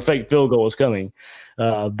punt or a fake field goal is coming.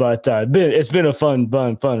 But it's been a fun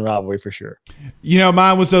rivalry for sure.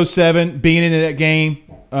 Mine was 2007, being into that game,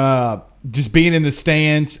 just being in the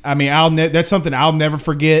stands. I mean, that's something I'll never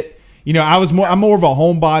forget. I'm more of a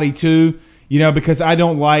homebody too, because I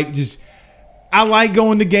don't like I like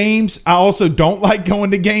going to games. I also don't like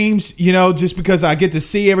going to games, just because I get to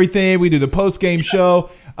see everything. We do the post-game show.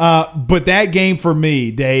 But that game for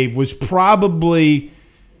me, Dave, was probably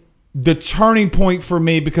the turning point for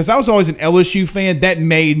me because I was always an LSU fan. That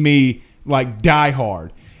made me like die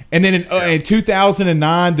hard. And then in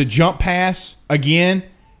 2009, the jump pass again.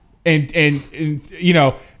 And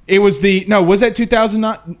it was was that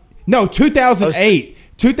 2009? No, 2008.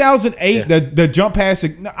 2008, the jump pass.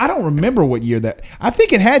 I don't remember what year that. I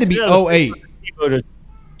think it had to be 08.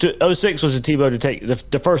 06 was a Tebow to take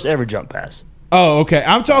the first ever jump pass. Oh, okay.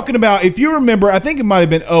 I'm talking about, if you remember, I think it might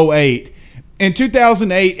have been 08. In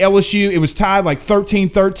 2008, LSU, it was tied like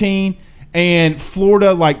 13-13, and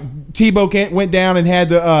Florida, like Tebow went down and had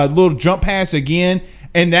the little jump pass again.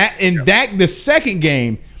 And the second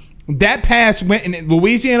game, that pass went in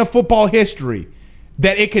Louisiana football history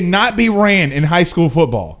that it cannot be ran in high school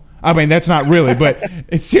football. I mean, that's not really, but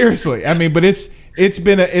seriously. I mean, but it's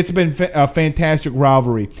been a fantastic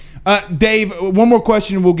rivalry. Dave, one more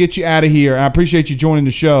question and we'll get you out of here. I appreciate you joining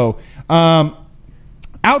the show.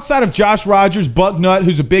 Outside of Josh Rogers, Bucknut,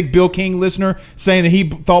 who's a big Bill King listener, saying that he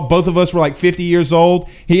thought both of us were like 50 years old,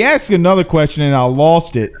 he asked another question and I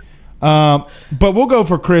lost it. But we'll go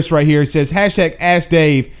for Chris right here. He says,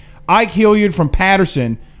 #AskDave. Ike Hilliard from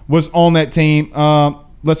Patterson was on that team.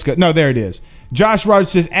 Let's go. No, there it is. Josh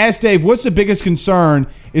Rogers says, ask Dave, what's the biggest concern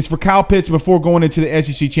is for Kyle Pitts before going into the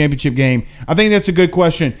SEC championship game? I think that's a good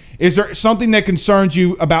question. Is there something that concerns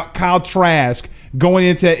you about Kyle Trask going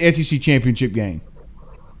into the SEC championship game?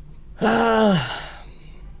 I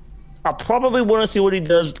probably want to see what he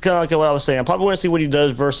does, kind of like what I was saying. I probably want to see what he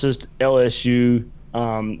does versus LSU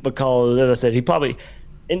because, as I said, he probably –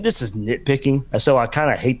 and this is nitpicking, so I kind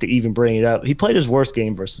of hate to even bring it up. He played his worst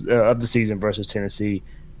game of the season versus Tennessee.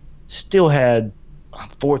 Still had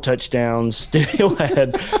 4 touchdowns. Still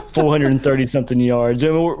had 430-something yards. I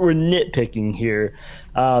mean, we're nitpicking here,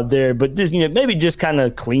 but just, maybe just kind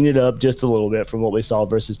of clean it up just a little bit from what we saw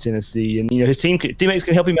versus Tennessee, and his teammates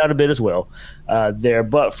can help him out a bit as well there.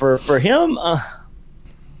 But for him,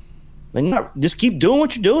 just keep doing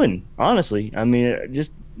what you're doing. Honestly, I mean,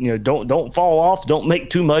 just. Don't fall off. Don't make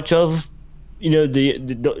too much of,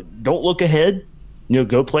 don't look ahead.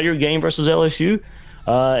 Go play your game versus LSU,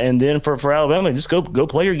 and then for Alabama, just go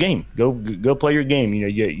play your game. Go play your game.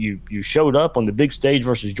 You showed up on the big stage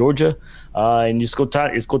versus Georgia, and just go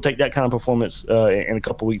take that kind of performance in a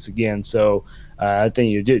couple weeks again. So I think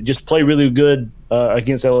you just play really good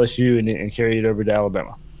against LSU and carry it over to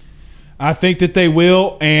Alabama. I think that they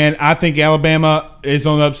will, and I think Alabama is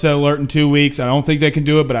on the upset alert in 2 weeks. I don't think they can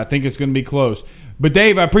do it, but I think it's going to be close. But,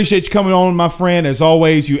 Dave, I appreciate you coming on, my friend. As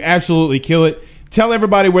always, you absolutely kill it. Tell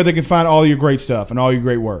everybody where they can find all your great stuff and all your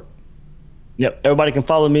great work. Yep. Everybody can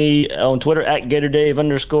follow me on Twitter at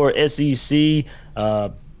GatorDave_SEC.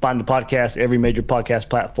 Find the podcast, every major podcast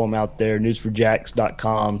platform out there,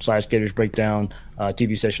 news4jax.com/Gators Breakdown,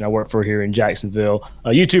 TV station I work for here in Jacksonville.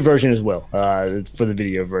 YouTube version as well for the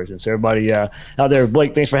video version. So everybody out there,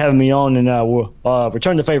 Blake, thanks for having me on, and we'll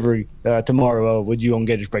return the favor tomorrow with you on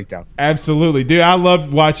Gators Breakdown. Absolutely. Dude, I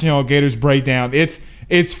love watching you on Gators Breakdown. It's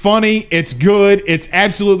funny. It's good. It's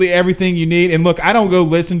absolutely everything you need. And look, I don't go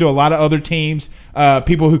listen to a lot of other teams,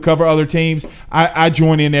 people who cover other teams. I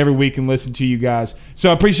join in every week and listen to you guys. So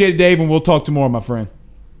I appreciate it, Dave, and we'll talk tomorrow, my friend.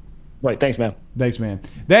 Right. Thanks, man. Thanks, man.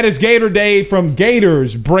 That is Gator Dave from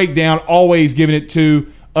Gators Breakdown, always giving it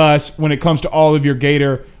to us when it comes to all of your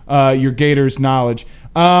Gators knowledge.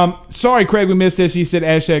 Sorry, Craig, we missed this. He said,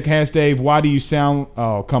 #AskDave, why do you sound –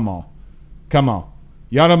 oh, come on.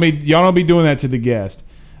 Y'all don't be doing that to the guest.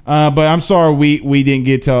 But I'm sorry we didn't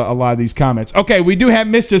get to a lot of these comments. Okay, we do have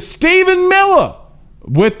Mr. Stephen Miller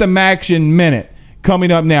with the Maction Minute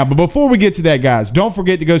coming up now. But before we get to that, guys, don't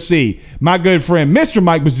forget to go see my good friend, Mr.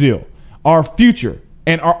 Mike Bazile, our future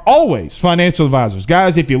and our always financial advisors.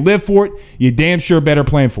 Guys, if you live for it, you damn sure better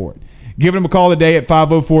plan for it. Give him a call today at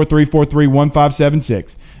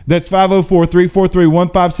 504-343-1576. That's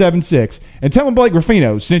 504-343-1576. And tell him Blake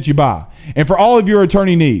Ruffino sent you by. And for all of your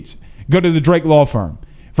attorney needs, go to the Drake Law Firm.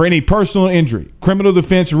 For any personal injury, criminal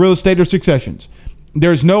defense, real estate, or successions,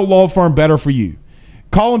 there's no law firm better for you.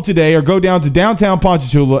 Call them today or go down to downtown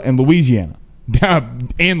Ponchatoula in Louisiana.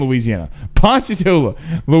 Ponchatoula,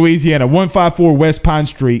 Louisiana, 154 West Pine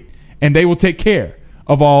Street, and they will take care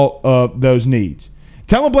of all of those needs.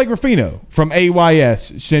 Tell them Blake Ruffino from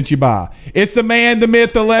AYS sent you by. It's the man, the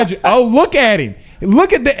myth, the legend. Oh, look at him.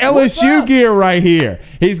 Look at the LSU gear right here.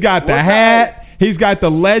 He's got the hat. He's got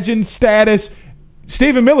the legend status.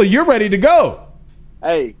 Stephen Miller, you're ready to go.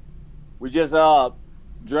 Hey, we just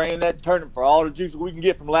drained that turnip for all the juice we can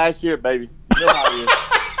get from last year, baby. You know how it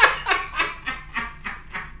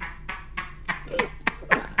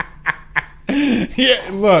is. Yeah,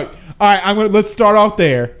 look. All right, let's start off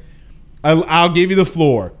there. I'll give you the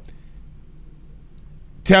floor.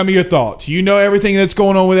 Tell me your thoughts. You know everything that's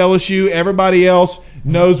going on with LSU. Everybody else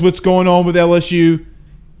knows what's going on with LSU.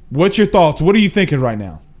 What's your thoughts? What are you thinking right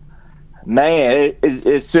now? Man,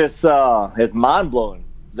 it's just it's mind-blowing.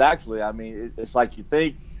 Actually, I mean, it's like you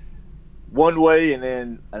think one way and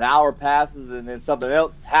then an hour passes and then something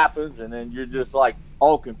else happens and then you're just like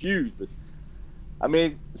all confused. But I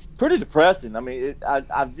mean, it's pretty depressing. I mean,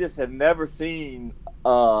 I just have never seen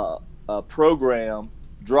a program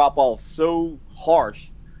drop off so harsh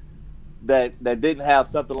that didn't have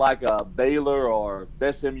something like a Baylor or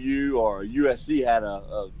SMU or USC had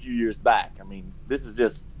a few years back. I mean, this is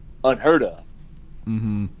just unheard of.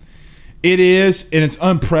 Mm-hmm. It is, and it's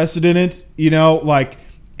unprecedented. You know, like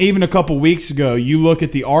even a couple weeks ago, you look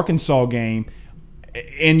at the Arkansas game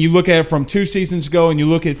and you look at it from 2 seasons ago and you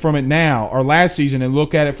look at it from it now, or last season and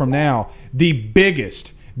look at it from now, the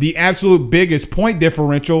absolute biggest point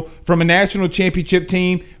differential from a national championship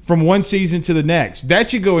team from one season to the next.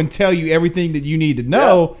 That should go and tell you everything that you need to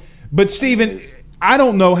know. Yeah. But, Stephen, I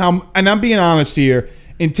don't know how – and I'm being honest here,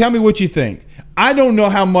 and tell me what you think. I don't know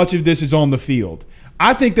how much of this is on the field.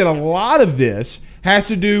 I think that a lot of this has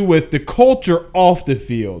to do with the culture off the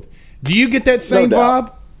field. Do you get that same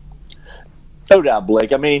vibe? No doubt,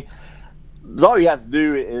 Blake. I mean, all you have to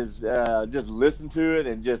do is just listen to it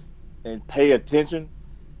and pay attention.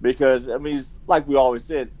 Because, I mean, it's like we always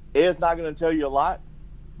said, Ed's not going to tell you a lot,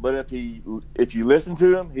 but if you listen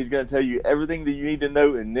to him, he's going to tell you everything that you need to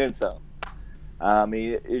know and then some. I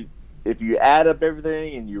mean, if you add up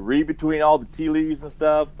everything and you read between all the tea leaves and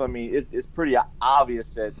stuff, I mean, it's pretty obvious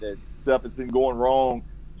that stuff has been going wrong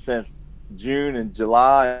since June and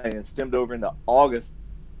July and stemmed over into August.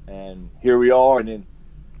 And here we are. And then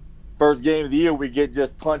first game of the year, we get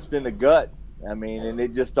just punched in the gut. I mean, and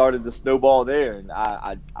it just started to snowball there. And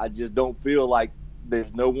I just don't feel like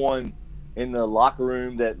there's no one in the locker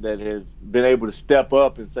room that has been able to step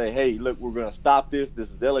up and say, hey, look, we're going to stop this. This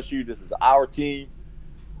is LSU. This is our team.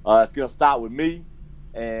 It's going to start with me,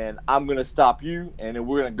 and I'm going to stop you, and then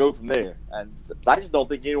we're going to go from there. And I just don't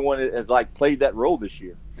think anyone has, played that role this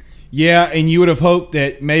year. Yeah, and you would have hoped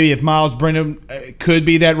that maybe if Miles Brennan could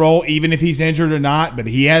be that role, even if he's injured or not, but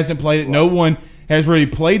he hasn't played it. Right. No one has really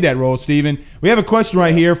played that role, Stephen. We have a question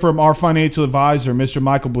right here from our financial advisor, Mr.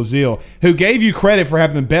 Michael Bazile, who gave you credit for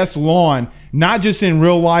having the best lawn, not just in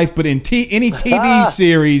real life, but in any TV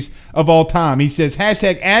series of all time. He says,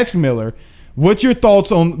 #Ask Miller, what's your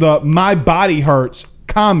thoughts on the "My Body Hurts"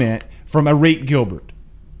 comment from Arik Gilbert?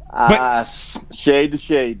 Shade to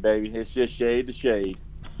shade, baby. It's just shade to shade.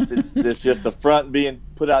 It's just the front being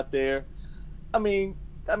put out there. I mean,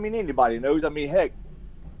 anybody knows. I mean, heck,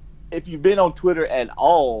 if you've been on Twitter at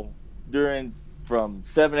all from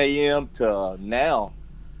 7 a.m. to now,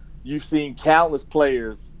 you've seen countless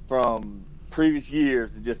players from previous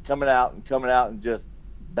years just coming out and just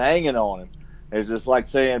banging on him. It's just like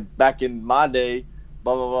saying back in my day,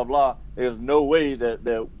 blah, blah, blah, blah. There's no way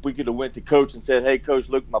that we could have went to coach and said, hey, coach,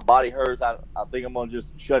 look, my body hurts. I think I'm going to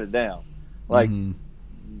just shut it down.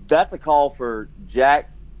 That's a call for Jack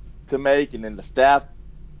to make and then the staff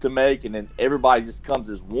to make, and then everybody just comes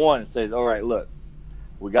as one and says, all right, look,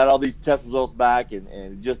 we got all these test results back, and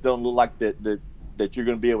it just don't look like that you're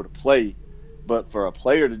going to be able to play. But for a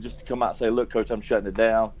player to just come out and say, look, coach, I'm shutting it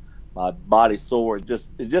down, my body's sore, it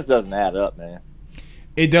just doesn't add up, man.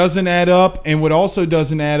 It doesn't add up, and what also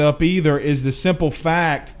doesn't add up either is the simple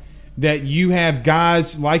fact that you have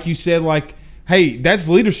guys, like you said, like hey, that's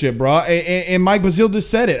leadership, bro. And Mike Bazile just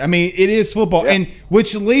said it. I mean, it is football. Yeah. And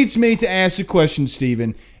which leads me to ask a question,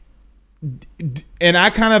 Steven. And I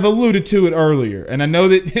kind of alluded to it earlier. And I know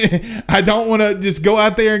that I don't want to just go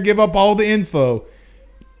out there and give up all the info.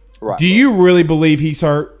 Right. Do you really believe he's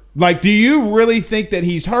hurt? Like, do you really think that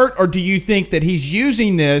he's hurt, or do you think that he's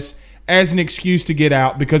using this as an excuse to get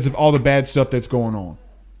out because of all the bad stuff that's going on?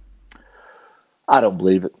 I don't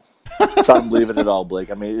believe it. I don't believe it at all,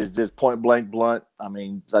 Blake. I mean, it's just point blank blunt. I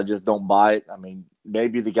mean, I just don't buy it. I mean,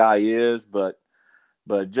 maybe the guy is, but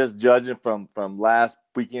just judging from last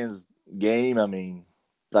weekend's game, I mean,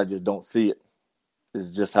 I just don't see it.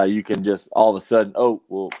 It's just how you can just all of a sudden, oh,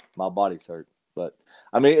 well, my body's hurt. But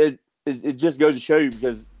I mean, it just goes to show you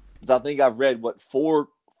because I think I've read four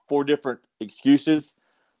different excuses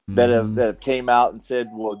that have came out and said,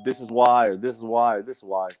 well, this is why, or this is why, or this is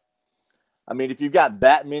why. I mean, if you've got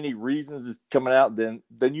that many reasons is coming out, then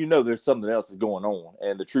you know there's something else is going on,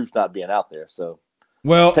 and the truth's not being out there. So,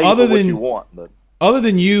 well, take other it for what than you want, but other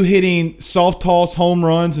than you hitting soft toss home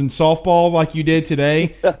runs and softball like you did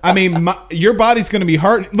today, I mean, your body's going to be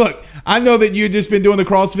hurting. Look, I know that you've just been doing the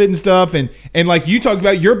CrossFit and stuff, and like you talked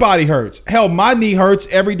about, your body hurts. Hell, my knee hurts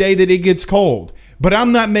every day that it gets cold. But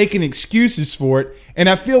I'm not making excuses for it, and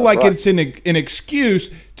I feel like it's an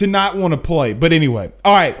excuse to not want to play. But anyway,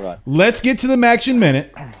 all right, let's get to the Maction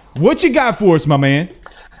Minute. What you got for us, my man?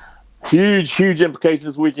 Huge implications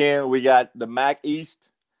this weekend. We got the MAC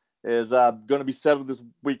East is going to be settled this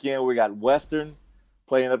weekend. We got Western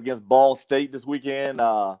playing up against Ball State this weekend.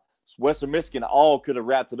 Western Michigan all could have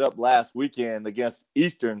wrapped it up last weekend against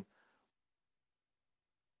Eastern.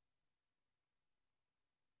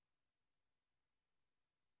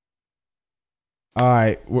 All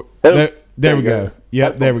right. There we go.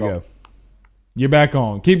 Yep, there we go. You're back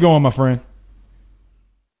on. Keep going, my friend.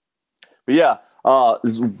 But yeah,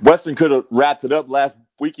 Western could have wrapped it up last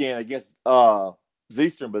weekend against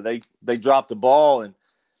Eastern, but they dropped the ball, and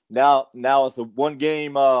now it's a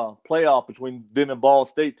one-game playoff between them and Ball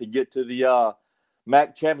State to get to the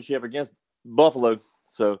MAC championship against Buffalo.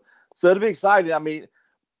 So it'll be exciting. I mean,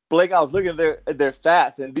 Blake, I was looking at their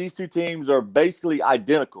stats, and these two teams are basically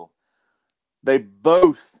identical. They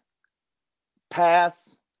both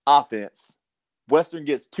pass offense. Western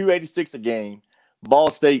gets 286 a game.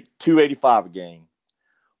 Ball State 285 a game.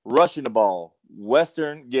 Rushing the ball.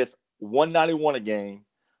 Western gets 191 a game.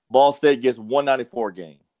 Ball State gets 194 a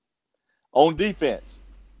game. On defense,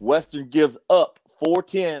 Western gives up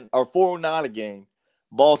 410 or 409 a game.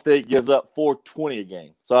 Ball State gives up 420 a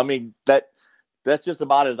game. So I mean that's just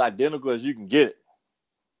about as identical as you can get it.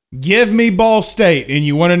 Give me Ball State, and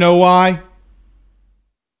you want to know why?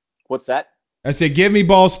 What's that? I said, give me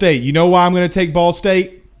Ball State. You know why I'm going to take Ball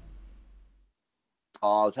State?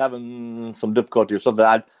 I was having some difficulty or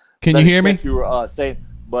something. Can you hear me? You were saying,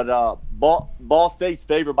 but Ball State's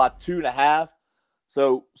favored by 2.5.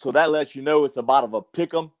 So that lets you know it's about of a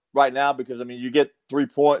pick 'em right now because I mean you get 3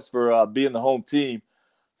 points for being the home team.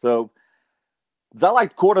 So is that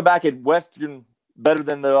like quarterback at Western better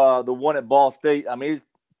than the one at Ball State? I mean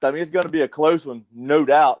it's going to be a close one, no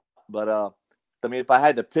doubt. But I mean, if I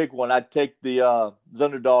had to pick one, I'd take the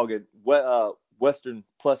underdog at Western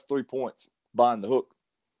plus 3 points behind the hook.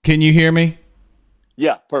 Can you hear me?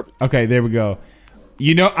 Yeah, perfect. Okay, there we go.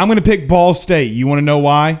 You know, I'm going to pick Ball State. You want to know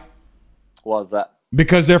why? Why is that?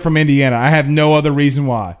 Because they're from Indiana. I have no other reason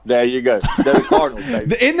why. There you go. They're the Cardinals,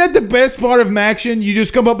 baby. Isn't that the best part of Maction? You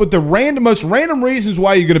just come up with the most random reasons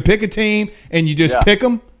why you're going to pick a team, and you just pick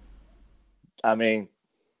them? I mean,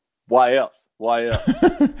 why else? Why else?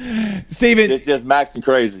 Steven, it's just Max and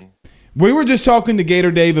crazy. We were just talking to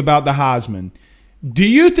Gator Dave about the Heisman. Do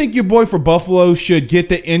you think your boy for Buffalo should get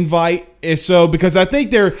the invite? If so, because I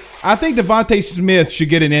think Devontae Smith should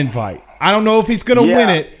get an invite. I don't know if he's going to win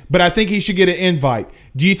it, but I think he should get an invite.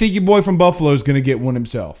 Do you think your boy from Buffalo is going to get one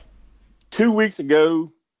himself? 2 weeks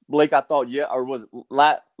ago, Blake, I thought or was it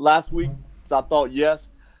last week? So I thought yes,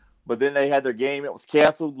 but then they had their game. It was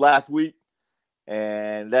canceled last week,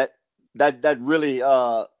 and that really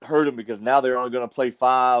hurt them because now they're only going to play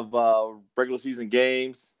 5 regular season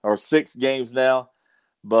games or 6 games now,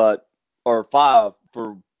 or 5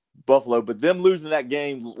 for Buffalo. But them losing that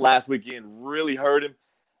game last weekend really hurt him,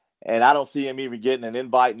 and I don't see him even getting an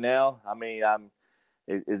invite now. I mean,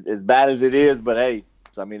 as bad as it is, but hey,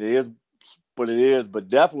 I mean it is what it is. But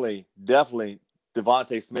definitely,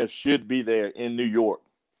 Devontae Smith should be there in New York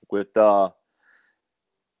with Kyle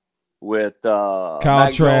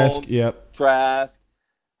Trask. Jones, yep. Trask.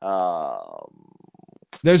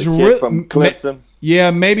 There's the kid from Clemson.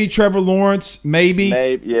 Maybe Trevor Lawrence. Maybe.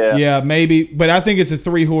 Yeah. Yeah, maybe. But I think it's a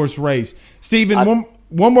 3-horse race. Steven,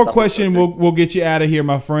 one more question. We'll get you out of here,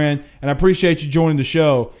 my friend. And I appreciate you joining the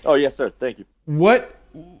show. Oh, yes, sir. Thank you.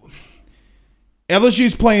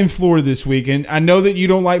 LSU's playing Florida this week, and I know that you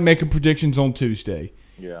don't like making predictions on Tuesday.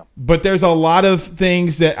 Yeah. But there's a lot of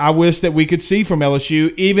things that I wish that we could see from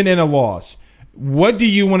LSU, even in a loss. What do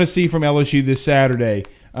you want to see from LSU this Saturday,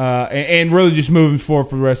 and really just moving forward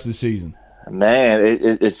for the rest of the season? Man,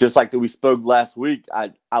 it's just like that we spoke last week.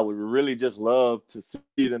 I would really just love to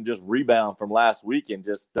see them just rebound from last week and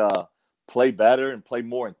just play better and play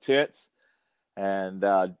more intense. And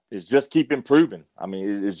it's just keep improving. I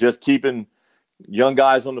mean, it's just keeping young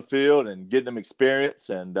guys on the field and getting them experience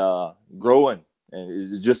and growing.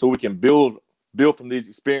 And it's just so we can build from these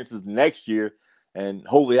experiences next year and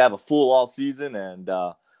hopefully have a full off season and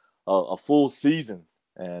a full season.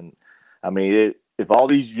 And I mean, if all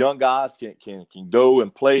these young guys can go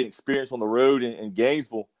and play and experience on the road in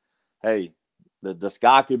Gainesville, hey, the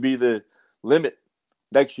sky could be the limit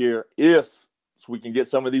next year if we can get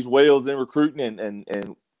some of these whales in recruiting. And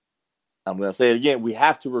I'm going to say it again, we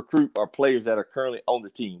have to recruit our players that are currently on the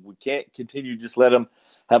team. We can't continue to just let them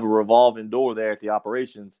have a revolving door there at the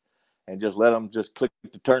operations and just let them just click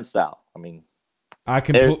the turnstile. I mean, I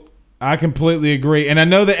completely agree. And I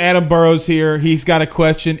know that Adam Burrows here, he's got a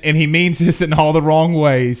question, and he means this in all the wrong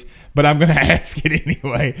ways, but I'm going to ask it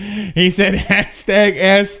anyway. He said,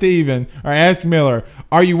 #ask Steven or ask Miller,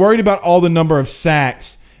 are you worried about all the number of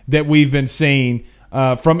sacks that we've been seeing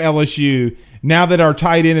from LSU now that our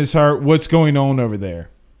tight end is hurt? What's going on over there?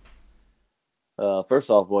 First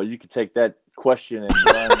off, well, you could take that question and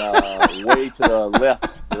run way to the left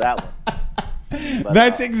for that one. But,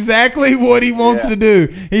 that's exactly what he wants to do.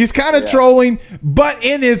 He's kind of trolling, but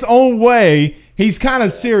in his own way, he's kind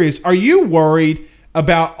of serious. Are you worried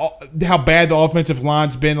about how bad the offensive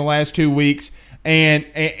line's been the last 2 weeks? And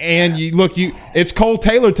it's Cole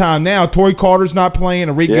Taylor time now. Torrey Carter's not playing.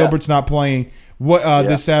 Arik Gilbert's not playing.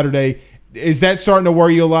 This Saturday? Is that starting to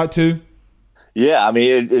worry you a lot too? Yeah, I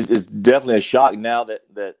mean it's definitely a shock now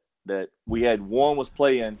that we had one was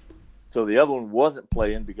playing, so the other one wasn't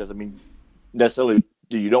playing because I mean necessarily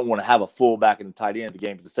you don't want to have a fullback and a tight end at the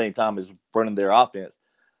game at the same time as running their offense.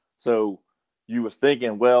 So you was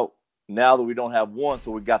thinking, well, now that we don't have one,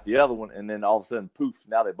 so we got the other one, and then all of a sudden, poof!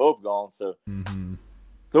 Now they're both gone. So,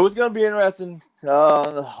 So it's going to be interesting.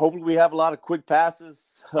 Hopefully, we have a lot of quick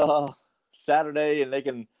passes Saturday, and they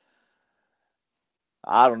can.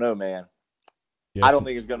 I don't know, man. Yes. I don't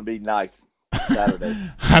think it's going to be nice Saturday.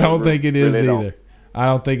 I don't think it is either. I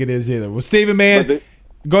don't think it is either. Well, Steven, man,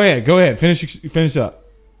 go ahead. Finish up.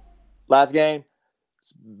 Last game,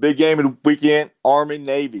 big game of the weekend. Army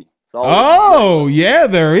Navy. Oh yeah,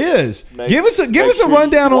 there is. Give us a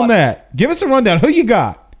rundown on that. Give us a rundown. Who you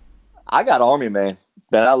got? I got Army, man.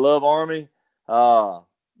 I love Army.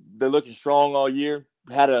 They're looking strong all year.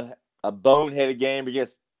 Had a boneheaded game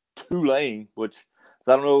against Tulane, which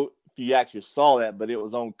I don't know if you actually saw that, but it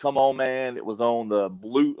was on Come On Man. It was on the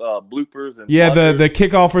bloopers and the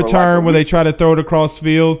kickoff return where they try to throw it across the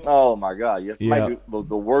field. Oh my God, yes, might be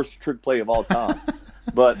the worst trick play of all time.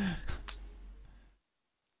 But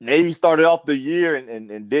Navy started off the year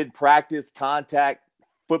and did practice contact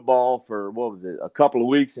football for a couple of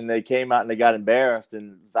weeks, and they came out and they got embarrassed.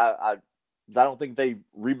 And I don't think they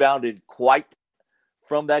rebounded quite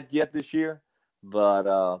from that yet this year.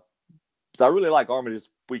 But so I really like Army this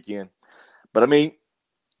weekend. But I mean,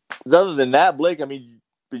 other than that, Blake, I mean,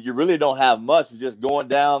 you really don't have much. It's just going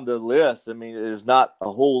down the list. I mean, there's not a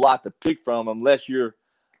whole lot to pick from unless you're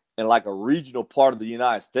in like a regional part of the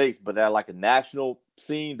United States, but at like a national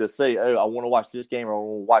scene to say, oh, I want to watch this game or I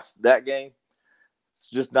want to watch that game. It's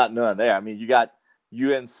just not none there. I mean, you got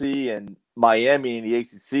UNC and Miami in the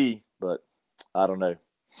ACC, but I don't know.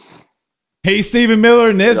 Hey, Steven Miller,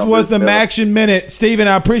 and this was the Maction Minute. Steven,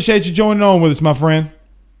 I appreciate you joining on with us, my friend.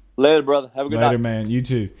 Later, brother. Have a good night. Later, man. You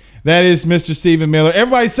too. That is Mr. Steven Miller.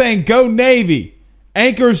 Everybody's saying, go Navy.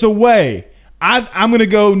 Anchors away. I'm going to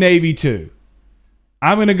go Navy too.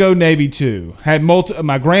 Had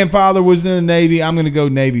my grandfather was in the Navy. I'm going to go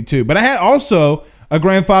Navy too. But I had also a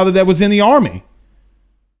grandfather that was in the Army.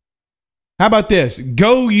 How about this?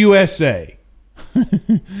 Go USA.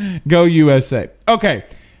 Go USA. Okay.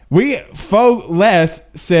 Les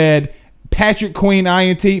said Patrick Queen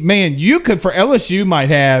INT. Man, you could, for LSU, might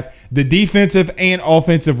have the defensive and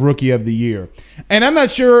offensive rookie of the year. And I'm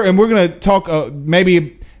not sure, and we're going to talk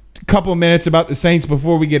maybe a couple of minutes about the Saints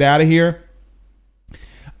before we get out of here.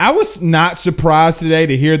 I was not surprised today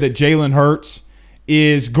to hear that Jalen Hurts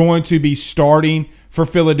is going to be starting for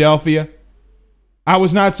Philadelphia. I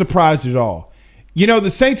was not surprised at all. You know,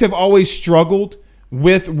 the Saints have always struggled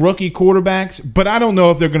with rookie quarterbacks, but I don't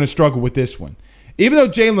know if they're going to struggle with this one. Even though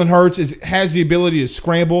Jalen Hurts has the ability to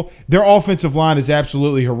scramble, their offensive line is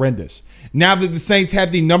absolutely horrendous. Now that the Saints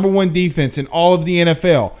have the number one defense in all of the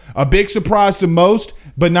NFL, a big surprise to most,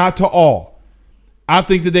 but not to all. I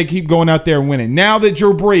think that they keep going out there and winning. Now that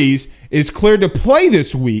Drew Brees is cleared to play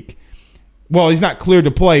this week, well, he's not cleared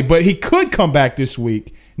to play, but he could come back this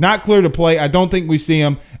week. Not clear to play. I don't think we see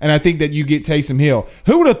him, and I think that you get Taysom Hill.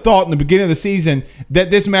 Who would have thought in the beginning of the season that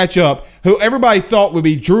this matchup, who everybody thought would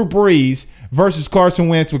be Drew Brees versus Carson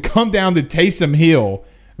Wentz, would come down to Taysom Hill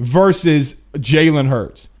versus Jalen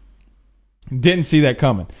Hurts? Didn't see that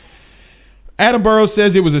coming. Adam Burrows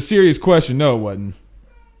says it was a serious question. No, it wasn't.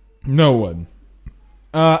 No, it wasn't.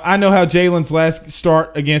 I know how Jalen's last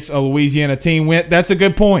start against a Louisiana team went. That's a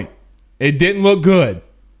good point. It didn't look good.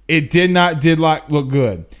 It did not look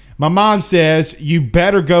good. My mom says, you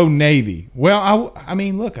better go Navy. Well, I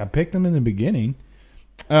mean, look, I picked them in the beginning.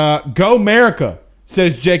 Go America,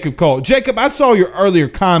 says Jacob Cole. Jacob, I saw your earlier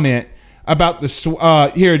comment about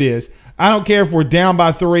the here it is. I don't care if we're down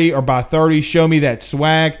by 3 or by 30. Show me that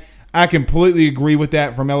swag. I completely agree with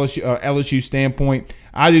that from LSU standpoint.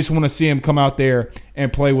 I just want to see him come out there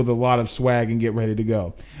and play with a lot of swag and get ready to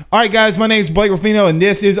go. All right, guys, my name is Blake Ruffino, and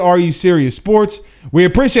this is Are You Serious Sports. We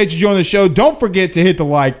appreciate you joining the show. Don't forget to hit the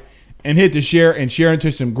like and hit the share and share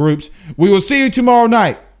into some groups. We will see you tomorrow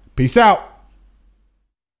night. Peace out.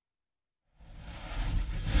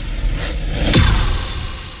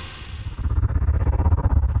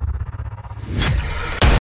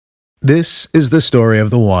 This is the story of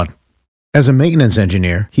the one. As a maintenance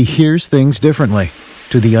engineer, he hears things differently.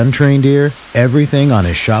 To the untrained ear, everything on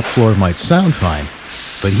his shop floor might sound fine,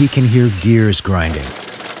 but he can hear gears grinding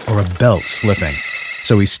or a belt slipping.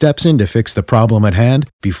 So he steps in to fix the problem at hand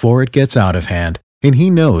before it gets out of hand. And he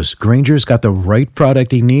knows Grainger's got the right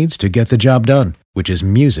product he needs to get the job done, which is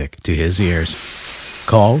music to his ears.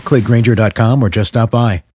 Call, click Grainger.com, or just stop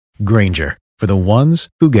by. Grainger, for the ones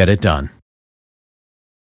who get it done.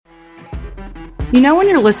 You know when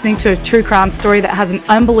you're listening to a true crime story that has an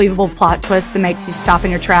unbelievable plot twist that makes you stop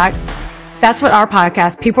in your tracks? That's what our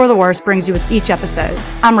podcast, People Are the Worst, brings you with each episode.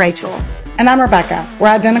 I'm Rachel. And I'm Rebecca. We're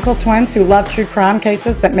identical twins who love true crime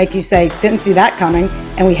cases that make you say, didn't see that coming,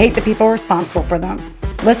 and we hate the people responsible for them.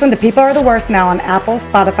 Listen to People Are the Worst now on Apple,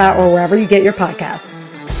 Spotify, or wherever you get your podcasts.